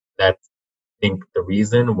 that's, I think, the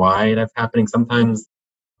reason why that's happening. Sometimes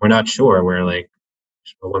we're not sure. We're like,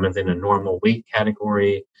 a woman's in a normal weight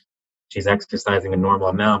category, she's exercising a normal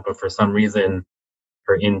amount, but for some reason,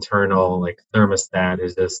 her internal like thermostat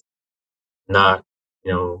is just not,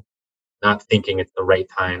 not thinking it's the right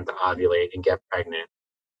time to ovulate and get pregnant.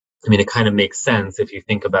 I mean, it kind of makes sense if you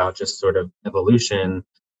think about just sort of evolution,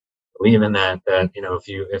 believe in that,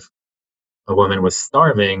 if a woman was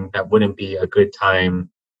starving, that wouldn't be a good time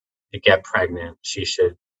to get pregnant. She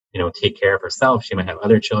should, take care of herself. She might have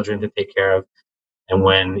other children to take care of. And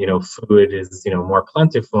when, food is, more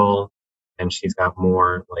plentiful and she's got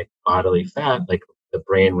more like bodily fat, like the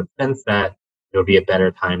brain would sense that it would be a better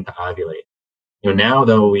time to ovulate. Now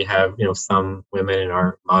though, we have, some women in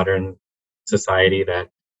our modern society that,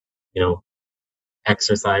 you know,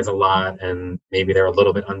 exercise a lot and maybe they're a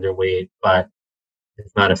little bit underweight, but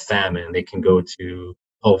it's not a famine. They can go to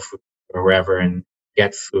Whole Foods or wherever and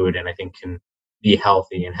get food, and I think can be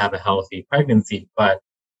healthy and have a healthy pregnancy. But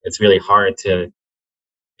it's really hard to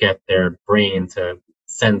get their brain to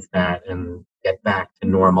sense that and get back to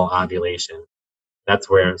normal ovulation. That's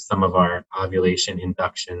where some of our ovulation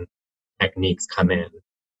induction techniques come in.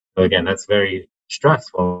 So again, that's very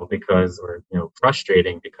stressful because, or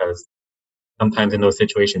frustrating because sometimes in those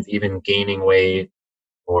situations, even gaining weight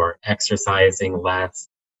or exercising less,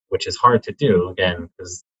 which is hard to do again,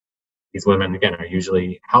 because these women again are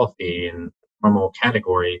usually healthy in normal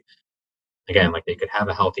category. Again, like they could have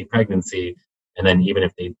a healthy pregnancy, and then even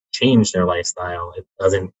if they change their lifestyle, it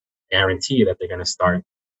doesn't guarantee that they're going to start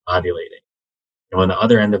ovulating. And on the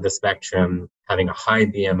other end of the spectrum, having a high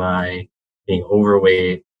BMI being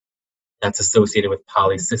overweight. That's associated with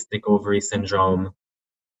polycystic ovary syndrome,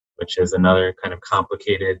 which is another kind of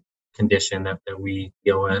complicated condition that we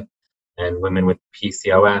deal with. And women with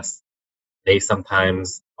PCOS, they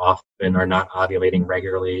sometimes often are not ovulating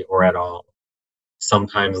regularly or at all.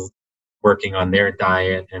 Sometimes working on their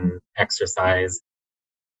diet and exercise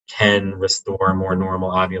can restore more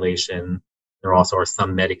normal ovulation. There also are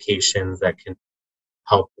some medications that can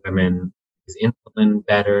help women use insulin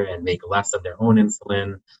better and make less of their own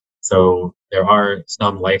insulin. So there are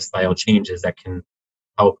some lifestyle changes that can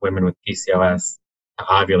help women with PCOS to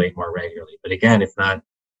ovulate more regularly. But again, it's not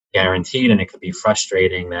guaranteed, and it could be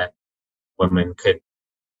frustrating that women could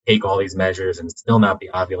take all these measures and still not be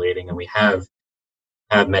ovulating. And we have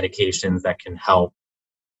medications that can help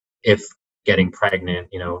if getting pregnant,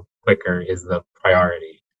 quicker is the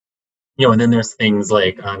priority. And then there's things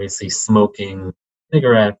like obviously smoking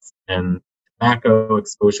cigarettes and tobacco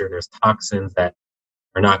exposure. There's toxins that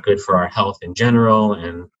are not good for our health in general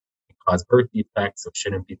and cause birth defects, so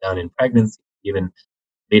shouldn't be done in pregnancy. Even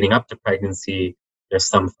leading up to pregnancy, there's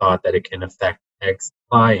some thought that it can affect egg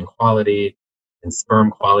supply and quality and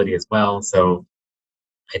sperm quality as well. So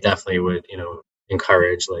I definitely would,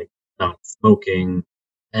 encourage like not smoking.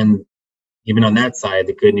 And even on that side,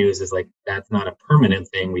 the good news is like that's not a permanent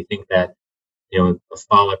thing. We think that, the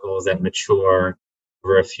follicles that mature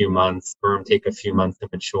over a few months, sperm take a few months to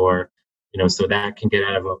mature, so that can get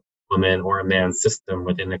out of a woman or a man's system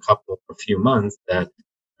within a few months.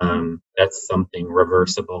 That's something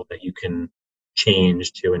reversible that you can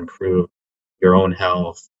change to improve your own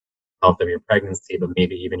health of your pregnancy, but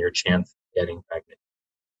maybe even your chance of getting pregnant.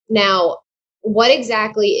 Now, what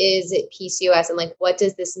exactly is PCOS, and like what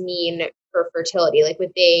does this mean for fertility? Like,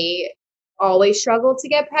 would they always struggle to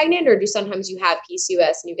get pregnant, or do sometimes you have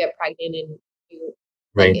PCOS and you get pregnant and you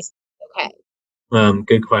right? Okay.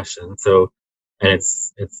 Good question. So, and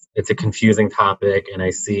it's a confusing topic, and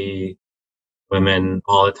I see women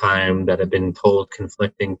all the time that have been told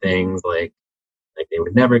conflicting things, like they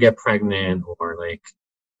would never get pregnant, or like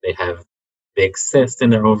they have big cysts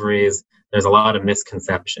in their ovaries. There's a lot of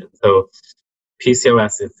misconception. So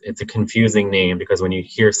PCOS, it's a confusing name because when you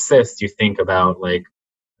hear cyst, you think about like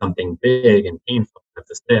something big and painful. That's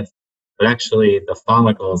a cyst. But actually, the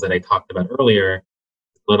follicles that I talked about earlier,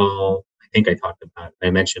 I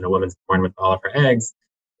mentioned a woman's born with all of her eggs.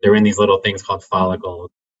 They're in these little things called follicles.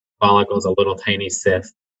 Follicles, a little tiny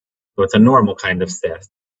cyst. So it's a normal kind of cyst.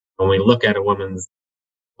 When we look at a woman's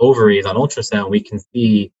ovaries on ultrasound, we can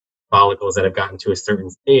see follicles that have gotten to a certain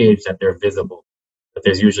stage that they're visible. But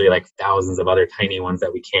there's usually like thousands of other tiny ones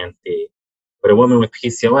that we can't see. But a woman with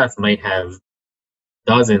PCOS might have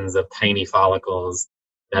dozens of tiny follicles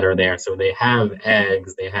that are there. So they have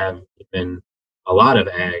eggs, they have even a lot of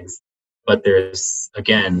eggs, but there's,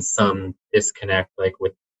 again, some disconnect like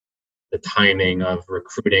with the timing of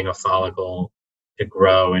recruiting a follicle to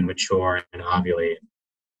grow and mature and ovulate.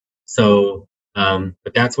 So,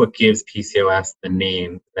 but that's what gives PCOS the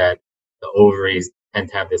name, that the ovaries tend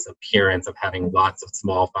to have this appearance of having lots of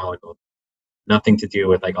small follicles. Nothing to do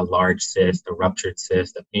with like a large cyst, a ruptured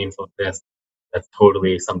cyst, a painful cyst. That's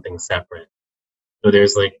totally something separate. So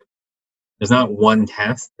there's not one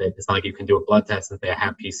test. It's not like you can do a blood test and say I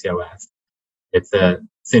have PCOS. It's a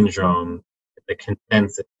syndrome. It's a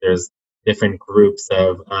consensus. There's different groups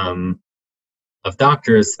of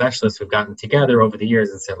doctors, specialists who've gotten together over the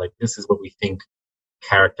years and said, like, this is what we think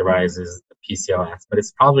characterizes the PCOS. But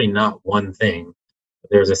it's probably not one thing.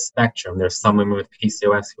 There's a spectrum. There's some women with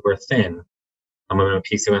PCOS who are thin, some women with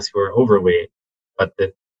PCOS who are overweight. But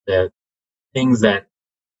the things that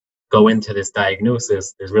go into this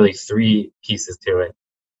diagnosis, there's really three pieces to it.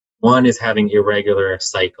 One is having irregular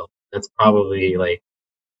cycle. That's probably like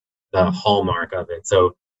the hallmark of it.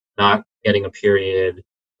 So not getting a period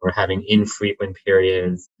or having infrequent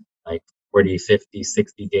periods, like 40, 50,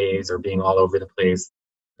 60 days, or being all over the place.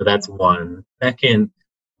 So that's one. Second,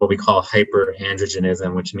 what we call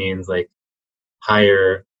hyperandrogenism, which means like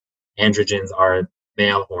higher androgens are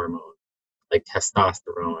male hormones, like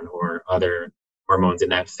testosterone or other hormones in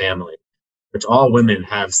that family, which all women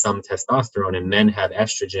have some testosterone and men have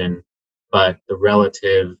estrogen, but the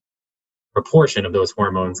relative proportion of those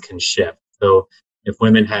hormones can shift. So if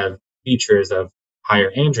women have features of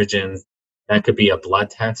higher androgens, that could be a blood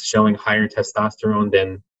test showing higher testosterone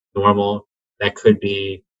than normal. That could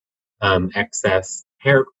be excess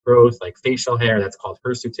hair growth, like facial hair. That's called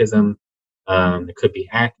hirsutism. It could be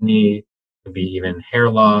acne. It could be even hair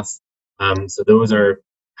loss. So those are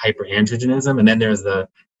hyperandrogenism. And then there's the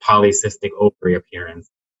polycystic ovary appearance.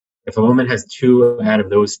 If a woman has two out of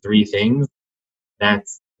those three things,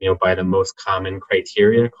 that's by the most common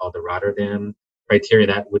criteria called the Rotterdam criteria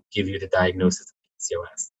that would give you the diagnosis of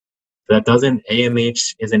PCOS. So that doesn't,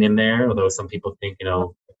 AMH isn't in there, although some people think,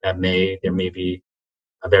 there may be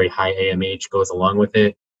a very high AMH goes along with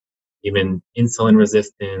it. Even insulin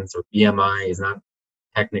resistance or BMI is not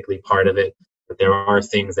technically part of it, but there are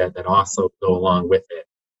things that also go along with it.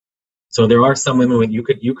 So there are some women you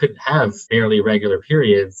could have fairly regular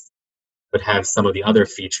periods, but have some of the other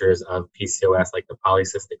features of PCOS, like the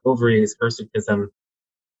polycystic ovaries, hirsutism.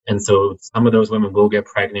 And so some of those women will get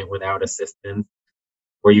pregnant without assistance,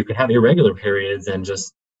 or you could have irregular periods and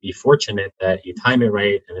just be fortunate that you time it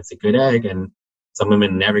right and it's a good egg. And some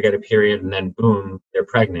women never get a period and then boom, they're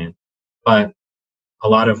pregnant. But a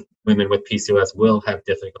lot of women with PCOS will have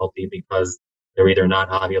difficulty because they're either not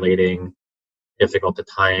ovulating, difficult to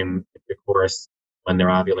time intercourse when they're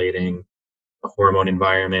ovulating, the hormone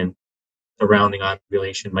environment surrounding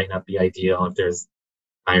ovulation might not be ideal if there's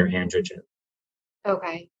higher androgen.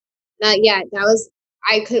 Okay.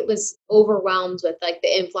 I was overwhelmed with like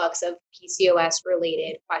the influx of PCOS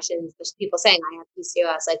related questions. There's people saying I have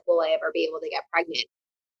PCOS, like, will I ever be able to get pregnant?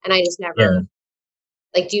 And I just never,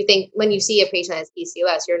 like, do you think when you see a patient that has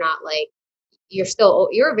PCOS, you're not like,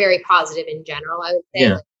 you're very positive in general, I would say.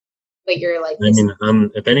 Yeah. But you're like,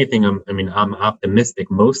 if anything, I'm optimistic.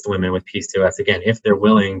 Most women with PCOS, again, if they're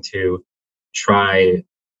willing to try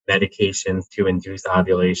medications to induce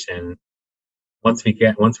ovulation, once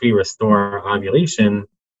we restore ovulation,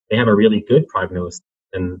 they have a really good prognosis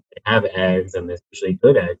and they have eggs and there's usually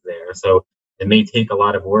good eggs there. So it may take a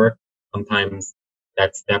lot of work. Sometimes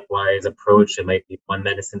that stepwise approach, it might be one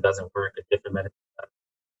medicine doesn't work, a different medicine,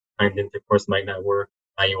 timed intercourse might not work,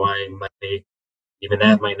 IUI might, even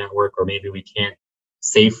that might not work, or maybe we can't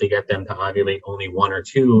safely get them to ovulate only one or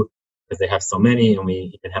two because they have so many and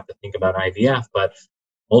we even have to think about IVF. But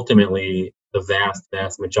ultimately, the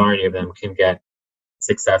vast majority of them can get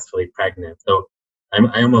successfully pregnant. So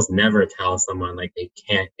I almost never tell someone like they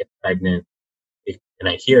can't get pregnant. And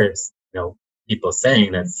I hear, people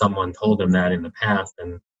saying that someone told them that in the past,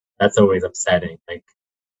 and that's always upsetting. Like,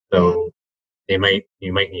 so you might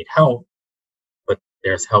need help, but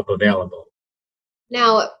there's help available.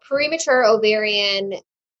 Now, premature ovarian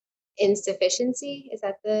insufficiency, is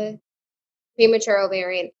that the premature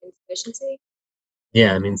ovarian insufficiency?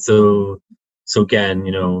 Yeah, so again,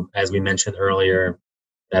 as we mentioned earlier,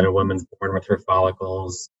 that a woman's born with her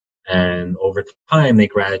follicles, and over time they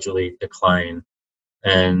gradually decline.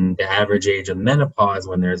 And the average age of menopause,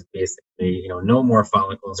 when there's basically, no more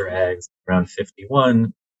follicles or eggs, around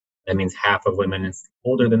 51. That means half of women it's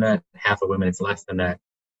older than that, half of women it's less than that.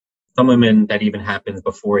 Some women that even happens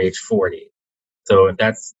before age 40. So if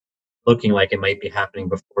that's looking like it might be happening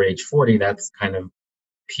before age 40, that's kind of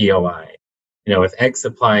POI. If egg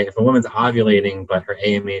supply, if a woman's ovulating but her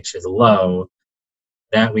AMH is low,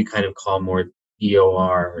 that we kind of call more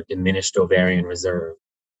DOR, or diminished ovarian reserve.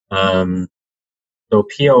 So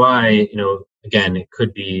POI, again, it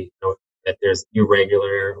could be that there's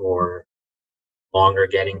irregular or longer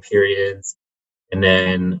getting periods. And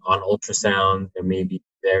then on ultrasound, there may be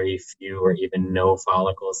very few or even no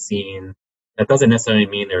follicles seen. That doesn't necessarily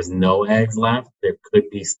mean there's no eggs left. There could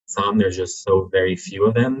be some, there's just so very few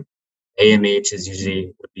of them. AMH is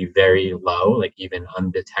usually would be very low, like even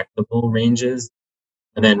undetectable ranges.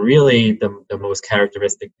 And then really the most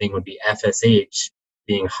characteristic thing would be FSH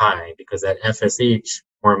being high, because that FSH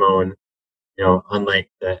hormone,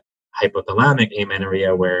 unlike the hypothalamic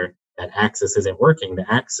amenorrhea where that axis isn't working,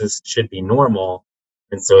 the axis should be normal.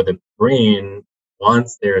 And so the brain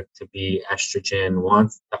wants there to be estrogen,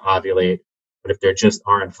 wants to ovulate, but if there just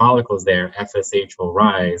aren't follicles there, FSH will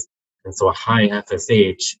rise. And so a high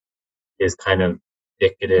FSH is kind of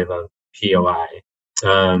indicative of POI.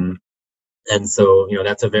 And so,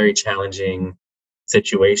 that's a very challenging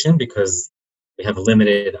situation because we have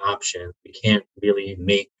limited options. We can't really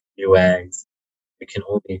make new eggs. We can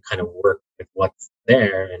only kind of work with what's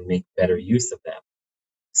there and make better use of them.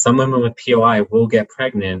 Some women with POI will get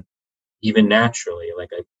pregnant even naturally. Like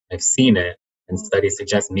I've seen it, and studies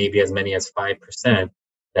suggest maybe as many as 5%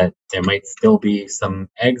 that there might still be some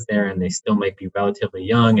eggs there and they still might be relatively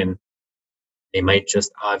young and they might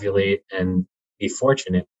just ovulate and be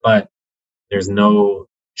fortunate. But there's no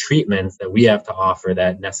treatments that we have to offer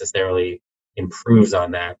that necessarily improves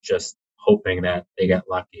on that, just hoping that they get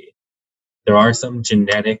lucky. There are some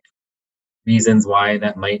genetic reasons why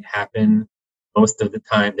that might happen. Most of the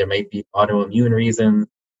time, there might be autoimmune reasons.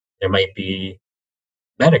 There might be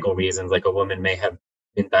medical reasons, like a woman may have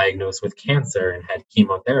been diagnosed with cancer and had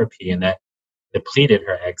chemotherapy, and that depleted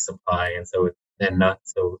her egg supply, and so it's then not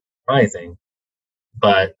so surprising.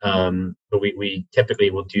 But we typically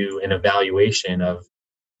will do an evaluation of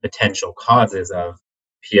potential causes of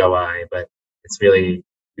POI, but it's really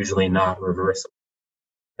usually not reversible.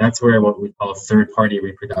 That's where what we call third-party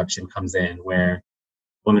reproduction comes in, where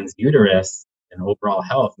woman's uterus and overall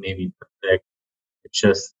health may be perfect. It's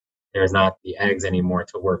just there's not the eggs anymore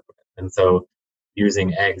to work with. And so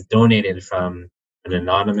using eggs donated from an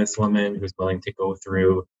anonymous woman who's willing to go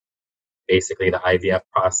through basically the IVF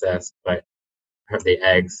process, but the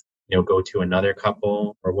eggs, go to another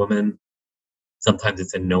couple or woman. Sometimes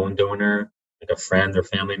it's a known donor, like a friend or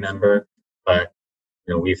family member, but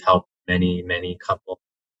we've helped many, many couples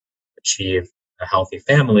achieve a healthy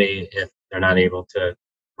family if they're not able to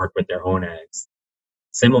work with their own eggs.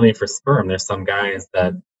 Similarly for sperm, there's some guys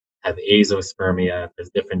that have azoospermia. There's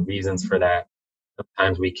different reasons for that.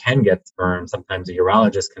 Sometimes we can get sperm. Sometimes a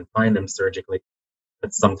urologist can find them surgically,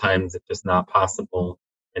 but sometimes it's just not possible.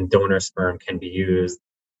 And donor sperm can be used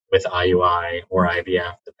with IUI or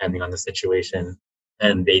IVF, depending on the situation.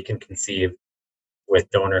 And they can conceive with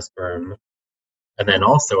donor sperm. And then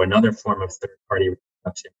also another form of third-party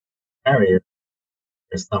reproduction carrier.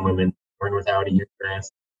 There's some women born without a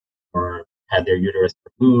uterus or had their uterus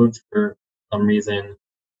removed for some reason,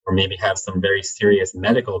 or maybe have some very serious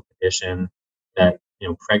medical condition that,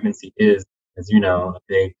 pregnancy is, as you know, a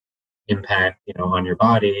big impact, on your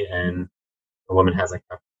body. And a woman has like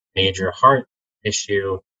a major heart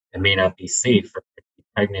issue and may not be safe for her to be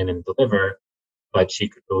pregnant and deliver, but she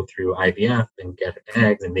could go through IVF and get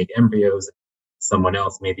eggs and make embryos. Someone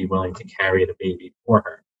else may be willing to carry the baby for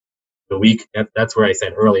her. So that's where I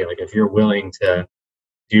said earlier, like if you're willing to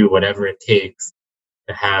do whatever it takes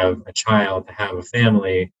to have a child, to have a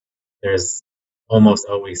family, there's almost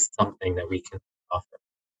always something that we can offer.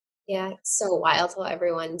 Yeah, it's so wild how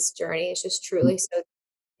everyone's journey is just truly so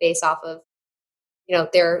based off of,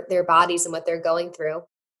 their bodies and what they're going through.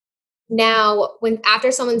 Now,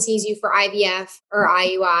 after someone sees you for IVF or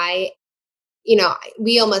IUI,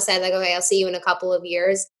 we almost said like, okay, I'll see you in a couple of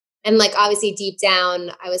years. And like, obviously deep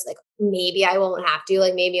down, I was like, maybe I won't have to,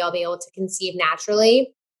 like, maybe I'll be able to conceive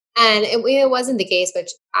naturally. And it wasn't the case, but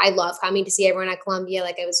I love coming to see everyone at Columbia.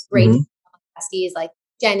 Like, it was great to see all my besties like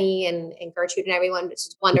Jenny and Gertrude and everyone, which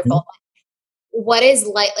is wonderful. What is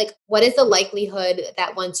what is the likelihood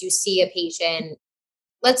that once you see a patient,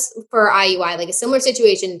 for IUI, like a similar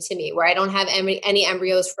situation to me where I don't have any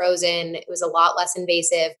embryos frozen, it was a lot less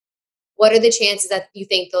invasive. What are the chances that you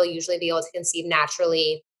think they'll usually be able to conceive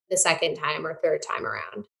naturally the second time or third time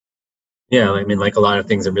around? Yeah, I mean, like a lot of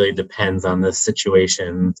things, it really depends on the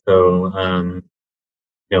situation. So,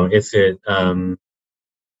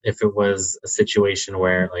 if it was a situation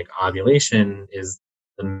where like ovulation is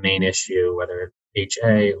the main issue, whether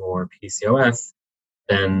HA or PCOS,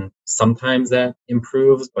 then sometimes that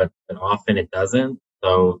improves, but often it doesn't.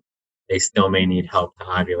 So they still may need help to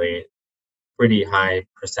ovulate. Pretty high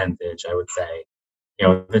percentage, I would say.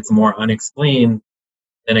 If it's more unexplained,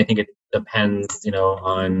 then I think it depends,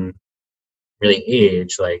 on really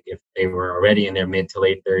age. Like if they were already in their mid to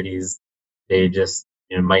late 30s, they just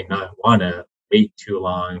might not want to wait too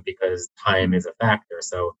long because time is a factor.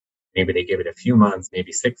 So maybe they give it a few months,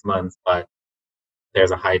 maybe 6 months, but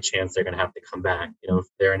there's a high chance they're going to have to come back. If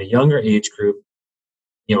they're in a younger age group,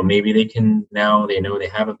 maybe they know they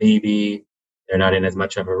have a baby, they're not in as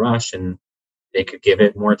much of a rush, and they could give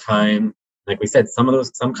it more time. Like we said,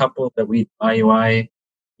 some couples that we IUI,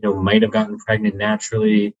 might have gotten pregnant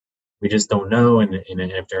naturally. We just don't know. And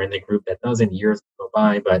if they're in the group that doesn't, years go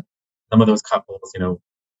by. But some of those couples,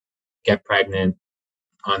 get pregnant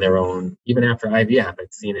on their own, even after IVF.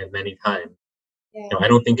 I've seen it many times. Yeah. I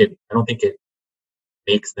don't think it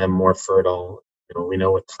makes them more fertile. We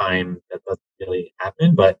know with time that doesn't really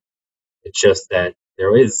happen, but it's just that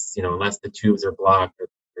there is, unless the tubes are blocked or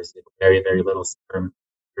there's very, very little sperm,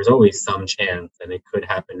 there's always some chance, and it could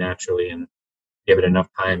happen naturally. And give it enough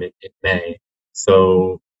time, it may.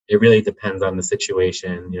 So it really depends on the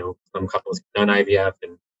situation. Some couples have done IVF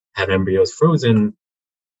and have embryos frozen.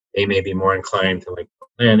 They may be more inclined to like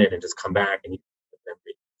plan it and just come back and use the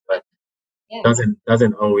embryos. But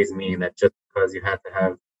doesn't always mean that just because you have to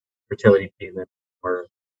have fertility treatment for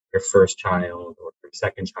your first child or your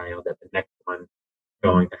second child, that the next one is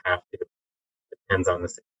going to have to. Depends on the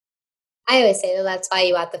situation. I always say that that's why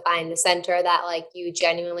you have to find the center that like you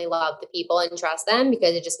genuinely love the people and trust them,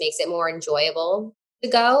 because it just makes it more enjoyable to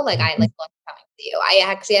go. Like I like love coming to you. I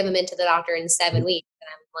actually have been to the doctor in 7 weeks, and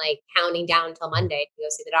I'm like counting down until Monday to go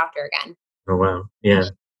see the doctor again. Oh wow.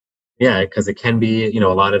 Yeah, because it can be, a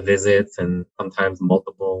lot of visits and sometimes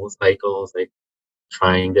multiple cycles, like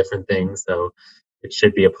trying different things. So it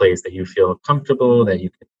should be a place that you feel comfortable, that you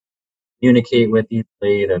can, communicate with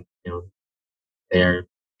easily, that they're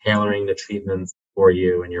tailoring the treatments for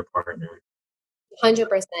you and your partner. 100%.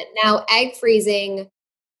 Now, egg freezing,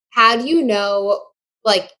 how do you know,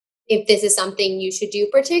 like, if this is something you should do,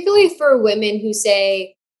 particularly for women who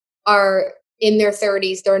say are in their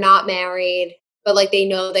 30s, they're not married, but like they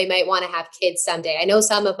know they might want to have kids someday. I know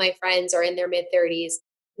some of my friends are in their mid 30s,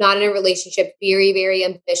 not in a relationship, very, very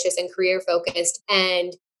ambitious and career focused.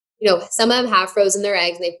 And, some of them have frozen their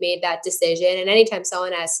eggs and they've made that decision. And anytime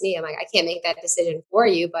someone asks me, I'm like, I can't make that decision for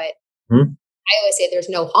you, but Hmm? I always say there's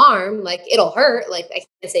no harm. Like it'll hurt. Like I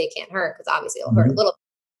can't say it can't hurt because obviously it'll hurt a Hmm? little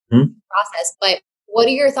Hmm? process. But what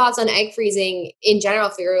are your thoughts on egg freezing in general?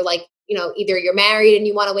 If you're like, either you're married and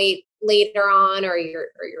you want to wait later on, or you're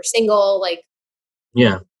single, like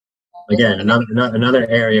Yeah. Again, another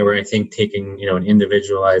area where I think taking an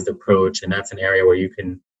individualized approach, and that's an area where you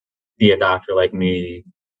can see a doctor like me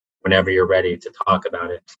whenever you're ready to talk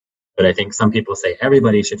about it. But I think some people say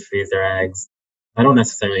everybody should freeze their eggs. I don't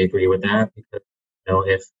necessarily agree with that, because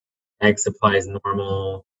if egg supply is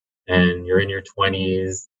normal and you're in your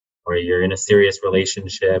 20s or you're in a serious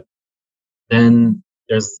relationship, then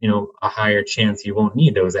there's a higher chance you won't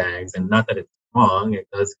need those eggs. And not that it's wrong, it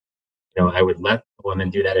does. I would let a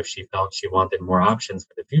woman do that if she felt she wanted more options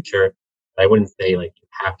for the future. But I wouldn't say like you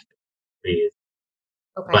have to freeze.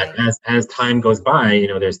 But okay, as time goes by,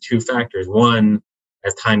 there's two factors. One,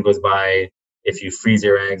 as time goes by, if you freeze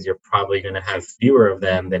your eggs, you're probably going to have fewer of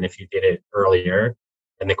them than if you did it earlier,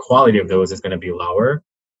 and the quality of those is going to be lower.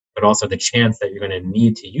 But also the chance that you're going to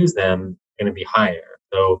need to use them is going to be higher.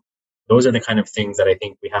 So those are the kind of things that I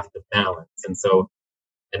think we have to balance.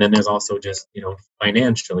 And then there's also just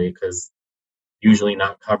financially, because usually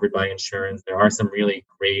not covered by insurance. There are some really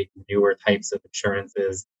great newer types of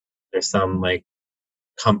insurances. There's some like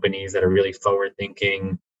companies that are really forward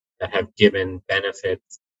thinking, that have given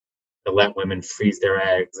benefits to let women freeze their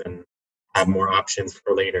eggs and have more options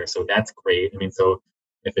for later. So that's great. I mean, so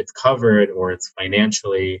if it's covered or it's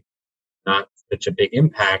financially not such a big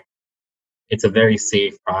impact, it's a very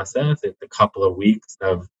safe process. It's a couple of weeks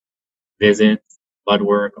of visits, blood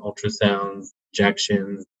work, ultrasounds,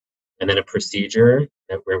 injections, and then a procedure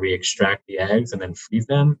where we extract the eggs and then freeze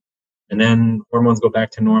them. And then hormones go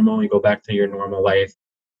back to normal. You go back to your normal life.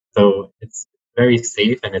 So it's very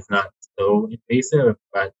safe and it's not so invasive.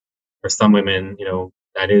 But for some women,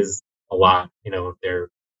 that is a lot. If they're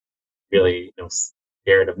really,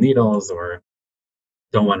 scared of needles or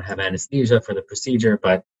don't want to have anesthesia for the procedure.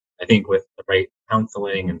 But I think with the right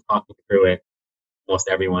counseling and talking through it, most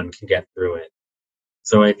everyone can get through it.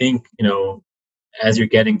 So I think, as you're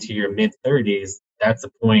getting to your mid 30s, that's a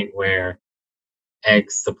point where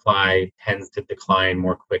egg supply tends to decline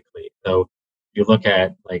more quickly. So you look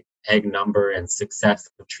at like egg number and success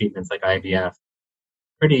of treatments like IVF,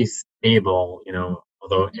 pretty stable,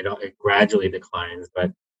 although it gradually declines,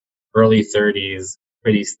 but early 30s,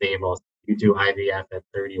 pretty stable. So if you do IVF at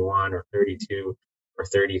 31 or 32 or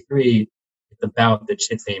 33, it's about the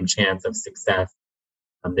same chance of success.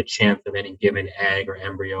 The chance of any given egg or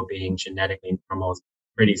embryo being genetically normal is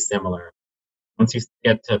pretty similar. Once you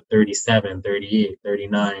get to 37, 38,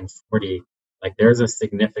 39, 40, like there's a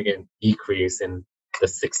significant decrease in the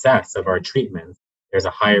success of our treatment. There's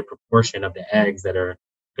a higher proportion of the eggs that are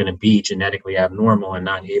going to be genetically abnormal and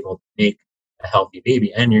not able to make a healthy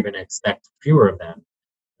baby, and you're going to expect fewer of them.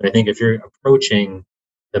 But I think if you're approaching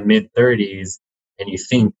the mid 30s and you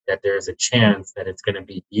think that there's a chance that it's going to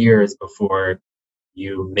be years before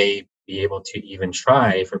you may be able to even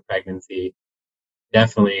try for pregnancy,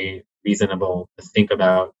 definitely reasonable to think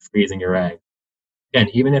about freezing your egg. Again,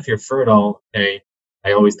 even if you're fertile, okay,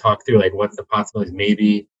 I always talk through like what's the possibilities.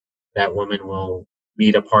 Maybe that woman will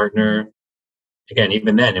meet a partner. Again,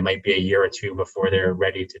 even then, it might be a year or two before they're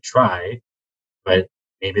ready to try, but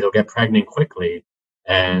maybe they'll get pregnant quickly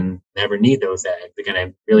and never need those eggs. Again,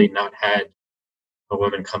 I've really not had a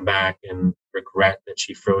woman come back and regret that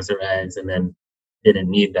she froze her eggs and then didn't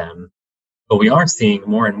need them. But we are seeing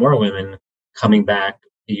more and more women coming back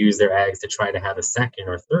to use their eggs to try to have a second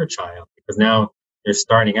or third child, because now they're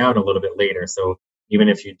starting out a little bit later. So even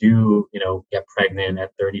if you do, get pregnant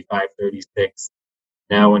at 35, 36,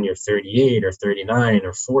 now when you're 38 or 39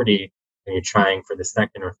 or 40 and you're trying for the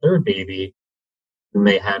second or third baby, you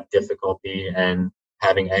may have difficulty, and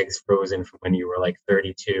having eggs frozen from when you were like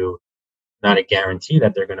 32, not a guarantee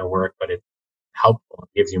that they're going to work, but it's helpful.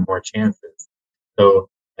 It gives you more chances. So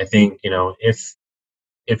I think,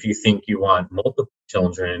 if you think you want multiple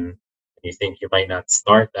children and you think you might not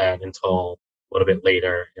start that until a little bit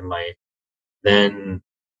later in life, then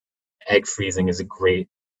egg freezing is a great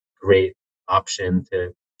option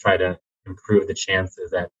to try to improve the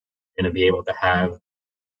chances at going to be able to have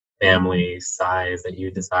family size that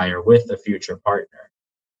you desire with a future partner.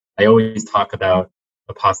 I always talk about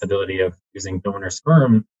the possibility of using donor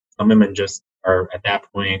sperm. Some women just are at that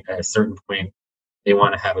point, at a certain point, they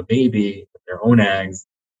want to have a baby with their own eggs.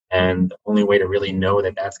 And the only way to really know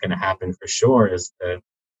that that's going to happen for sure is to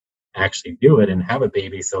actually do it and have a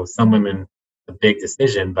baby. So some women, a big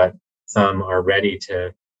decision, but some are ready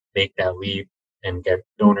to make that leap and get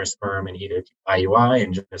donor sperm and either IUI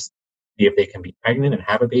and just see if they can be pregnant and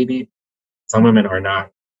have a baby. Some women are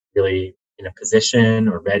not really in a position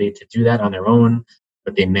or ready to do that on their own,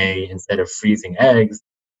 but they may, instead of freezing eggs,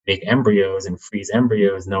 make embryos and freeze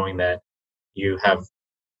embryos, knowing that you have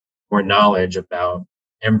more knowledge about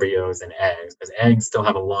embryos and eggs, because eggs still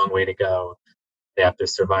have a long way to go. They have to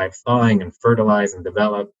survive thawing and fertilize and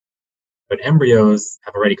develop. But embryos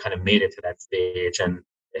have already kind of made it to that stage and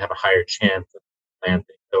they have a higher chance of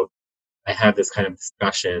planting. So I have this kind of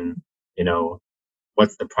discussion,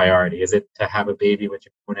 what's the priority? Is it to have a baby with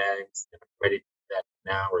your own eggs, ready to do that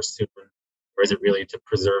now or soon? Or is it really to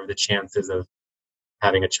preserve the chances of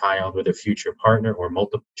having a child with a future partner or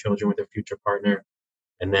multiple children with a future partner?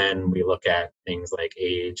 And then we look at things like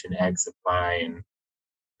age and egg supply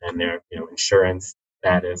and their insurance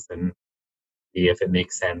status and see if it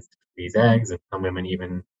makes sense to freeze eggs. And some women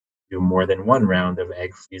even do more than one round of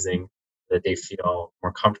egg freezing so that they feel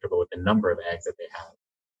more comfortable with the number of eggs that they have.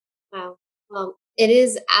 Wow. Well, it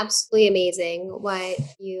is absolutely amazing what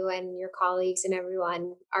you and your colleagues and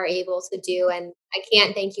everyone are able to do. And I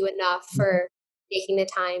can't thank you enough for taking the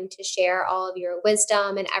time to share all of your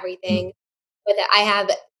wisdom and everything with it. I have,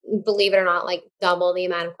 believe it or not, like double the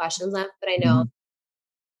amount of questions left, but I know.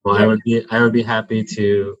 Well, I would be happy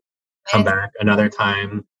to come back another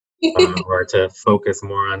time or to focus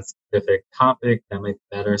more on specific topic that might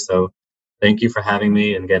be better. So thank you for having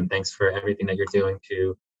me. And again, thanks for everything that you're doing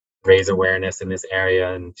to raise awareness in this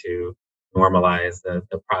area and to normalize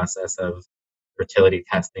the process of fertility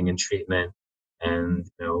testing and treatment. And,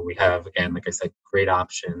 we have, again, like I said, great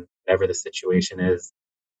options. Whatever the situation is,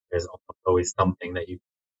 there's always something that you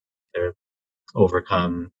to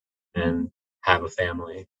overcome and have a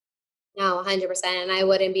family. No, 100%. And I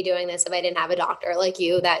wouldn't be doing this if I didn't have a doctor like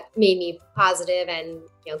you that made me positive and,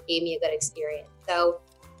 gave me a good experience. So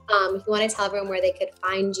if you want to tell everyone where they could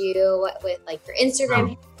find you with like your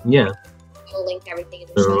Instagram. Yeah. We'll link everything in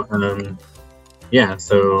the show.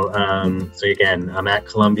 So again, I'm at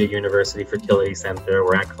Columbia University Fertility Center.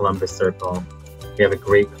 We're at Columbus Circle. We have a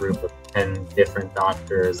great group of 10 different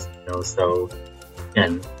doctors, so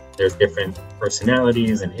again, there's different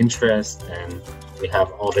personalities and interests, and we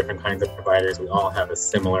have all different kinds of providers. We all have a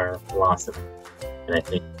similar philosophy, and I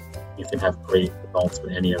think you can have great results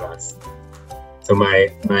with any of us. So my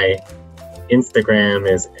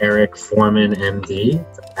Instagram is Eric Foreman MD,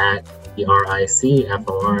 at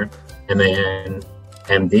EricForman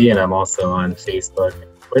MD, and I'm also on Facebook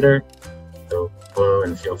and Twitter. So follow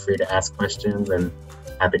and feel free to ask questions, and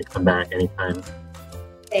happy to come back anytime.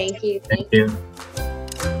 Thank you. Thank you.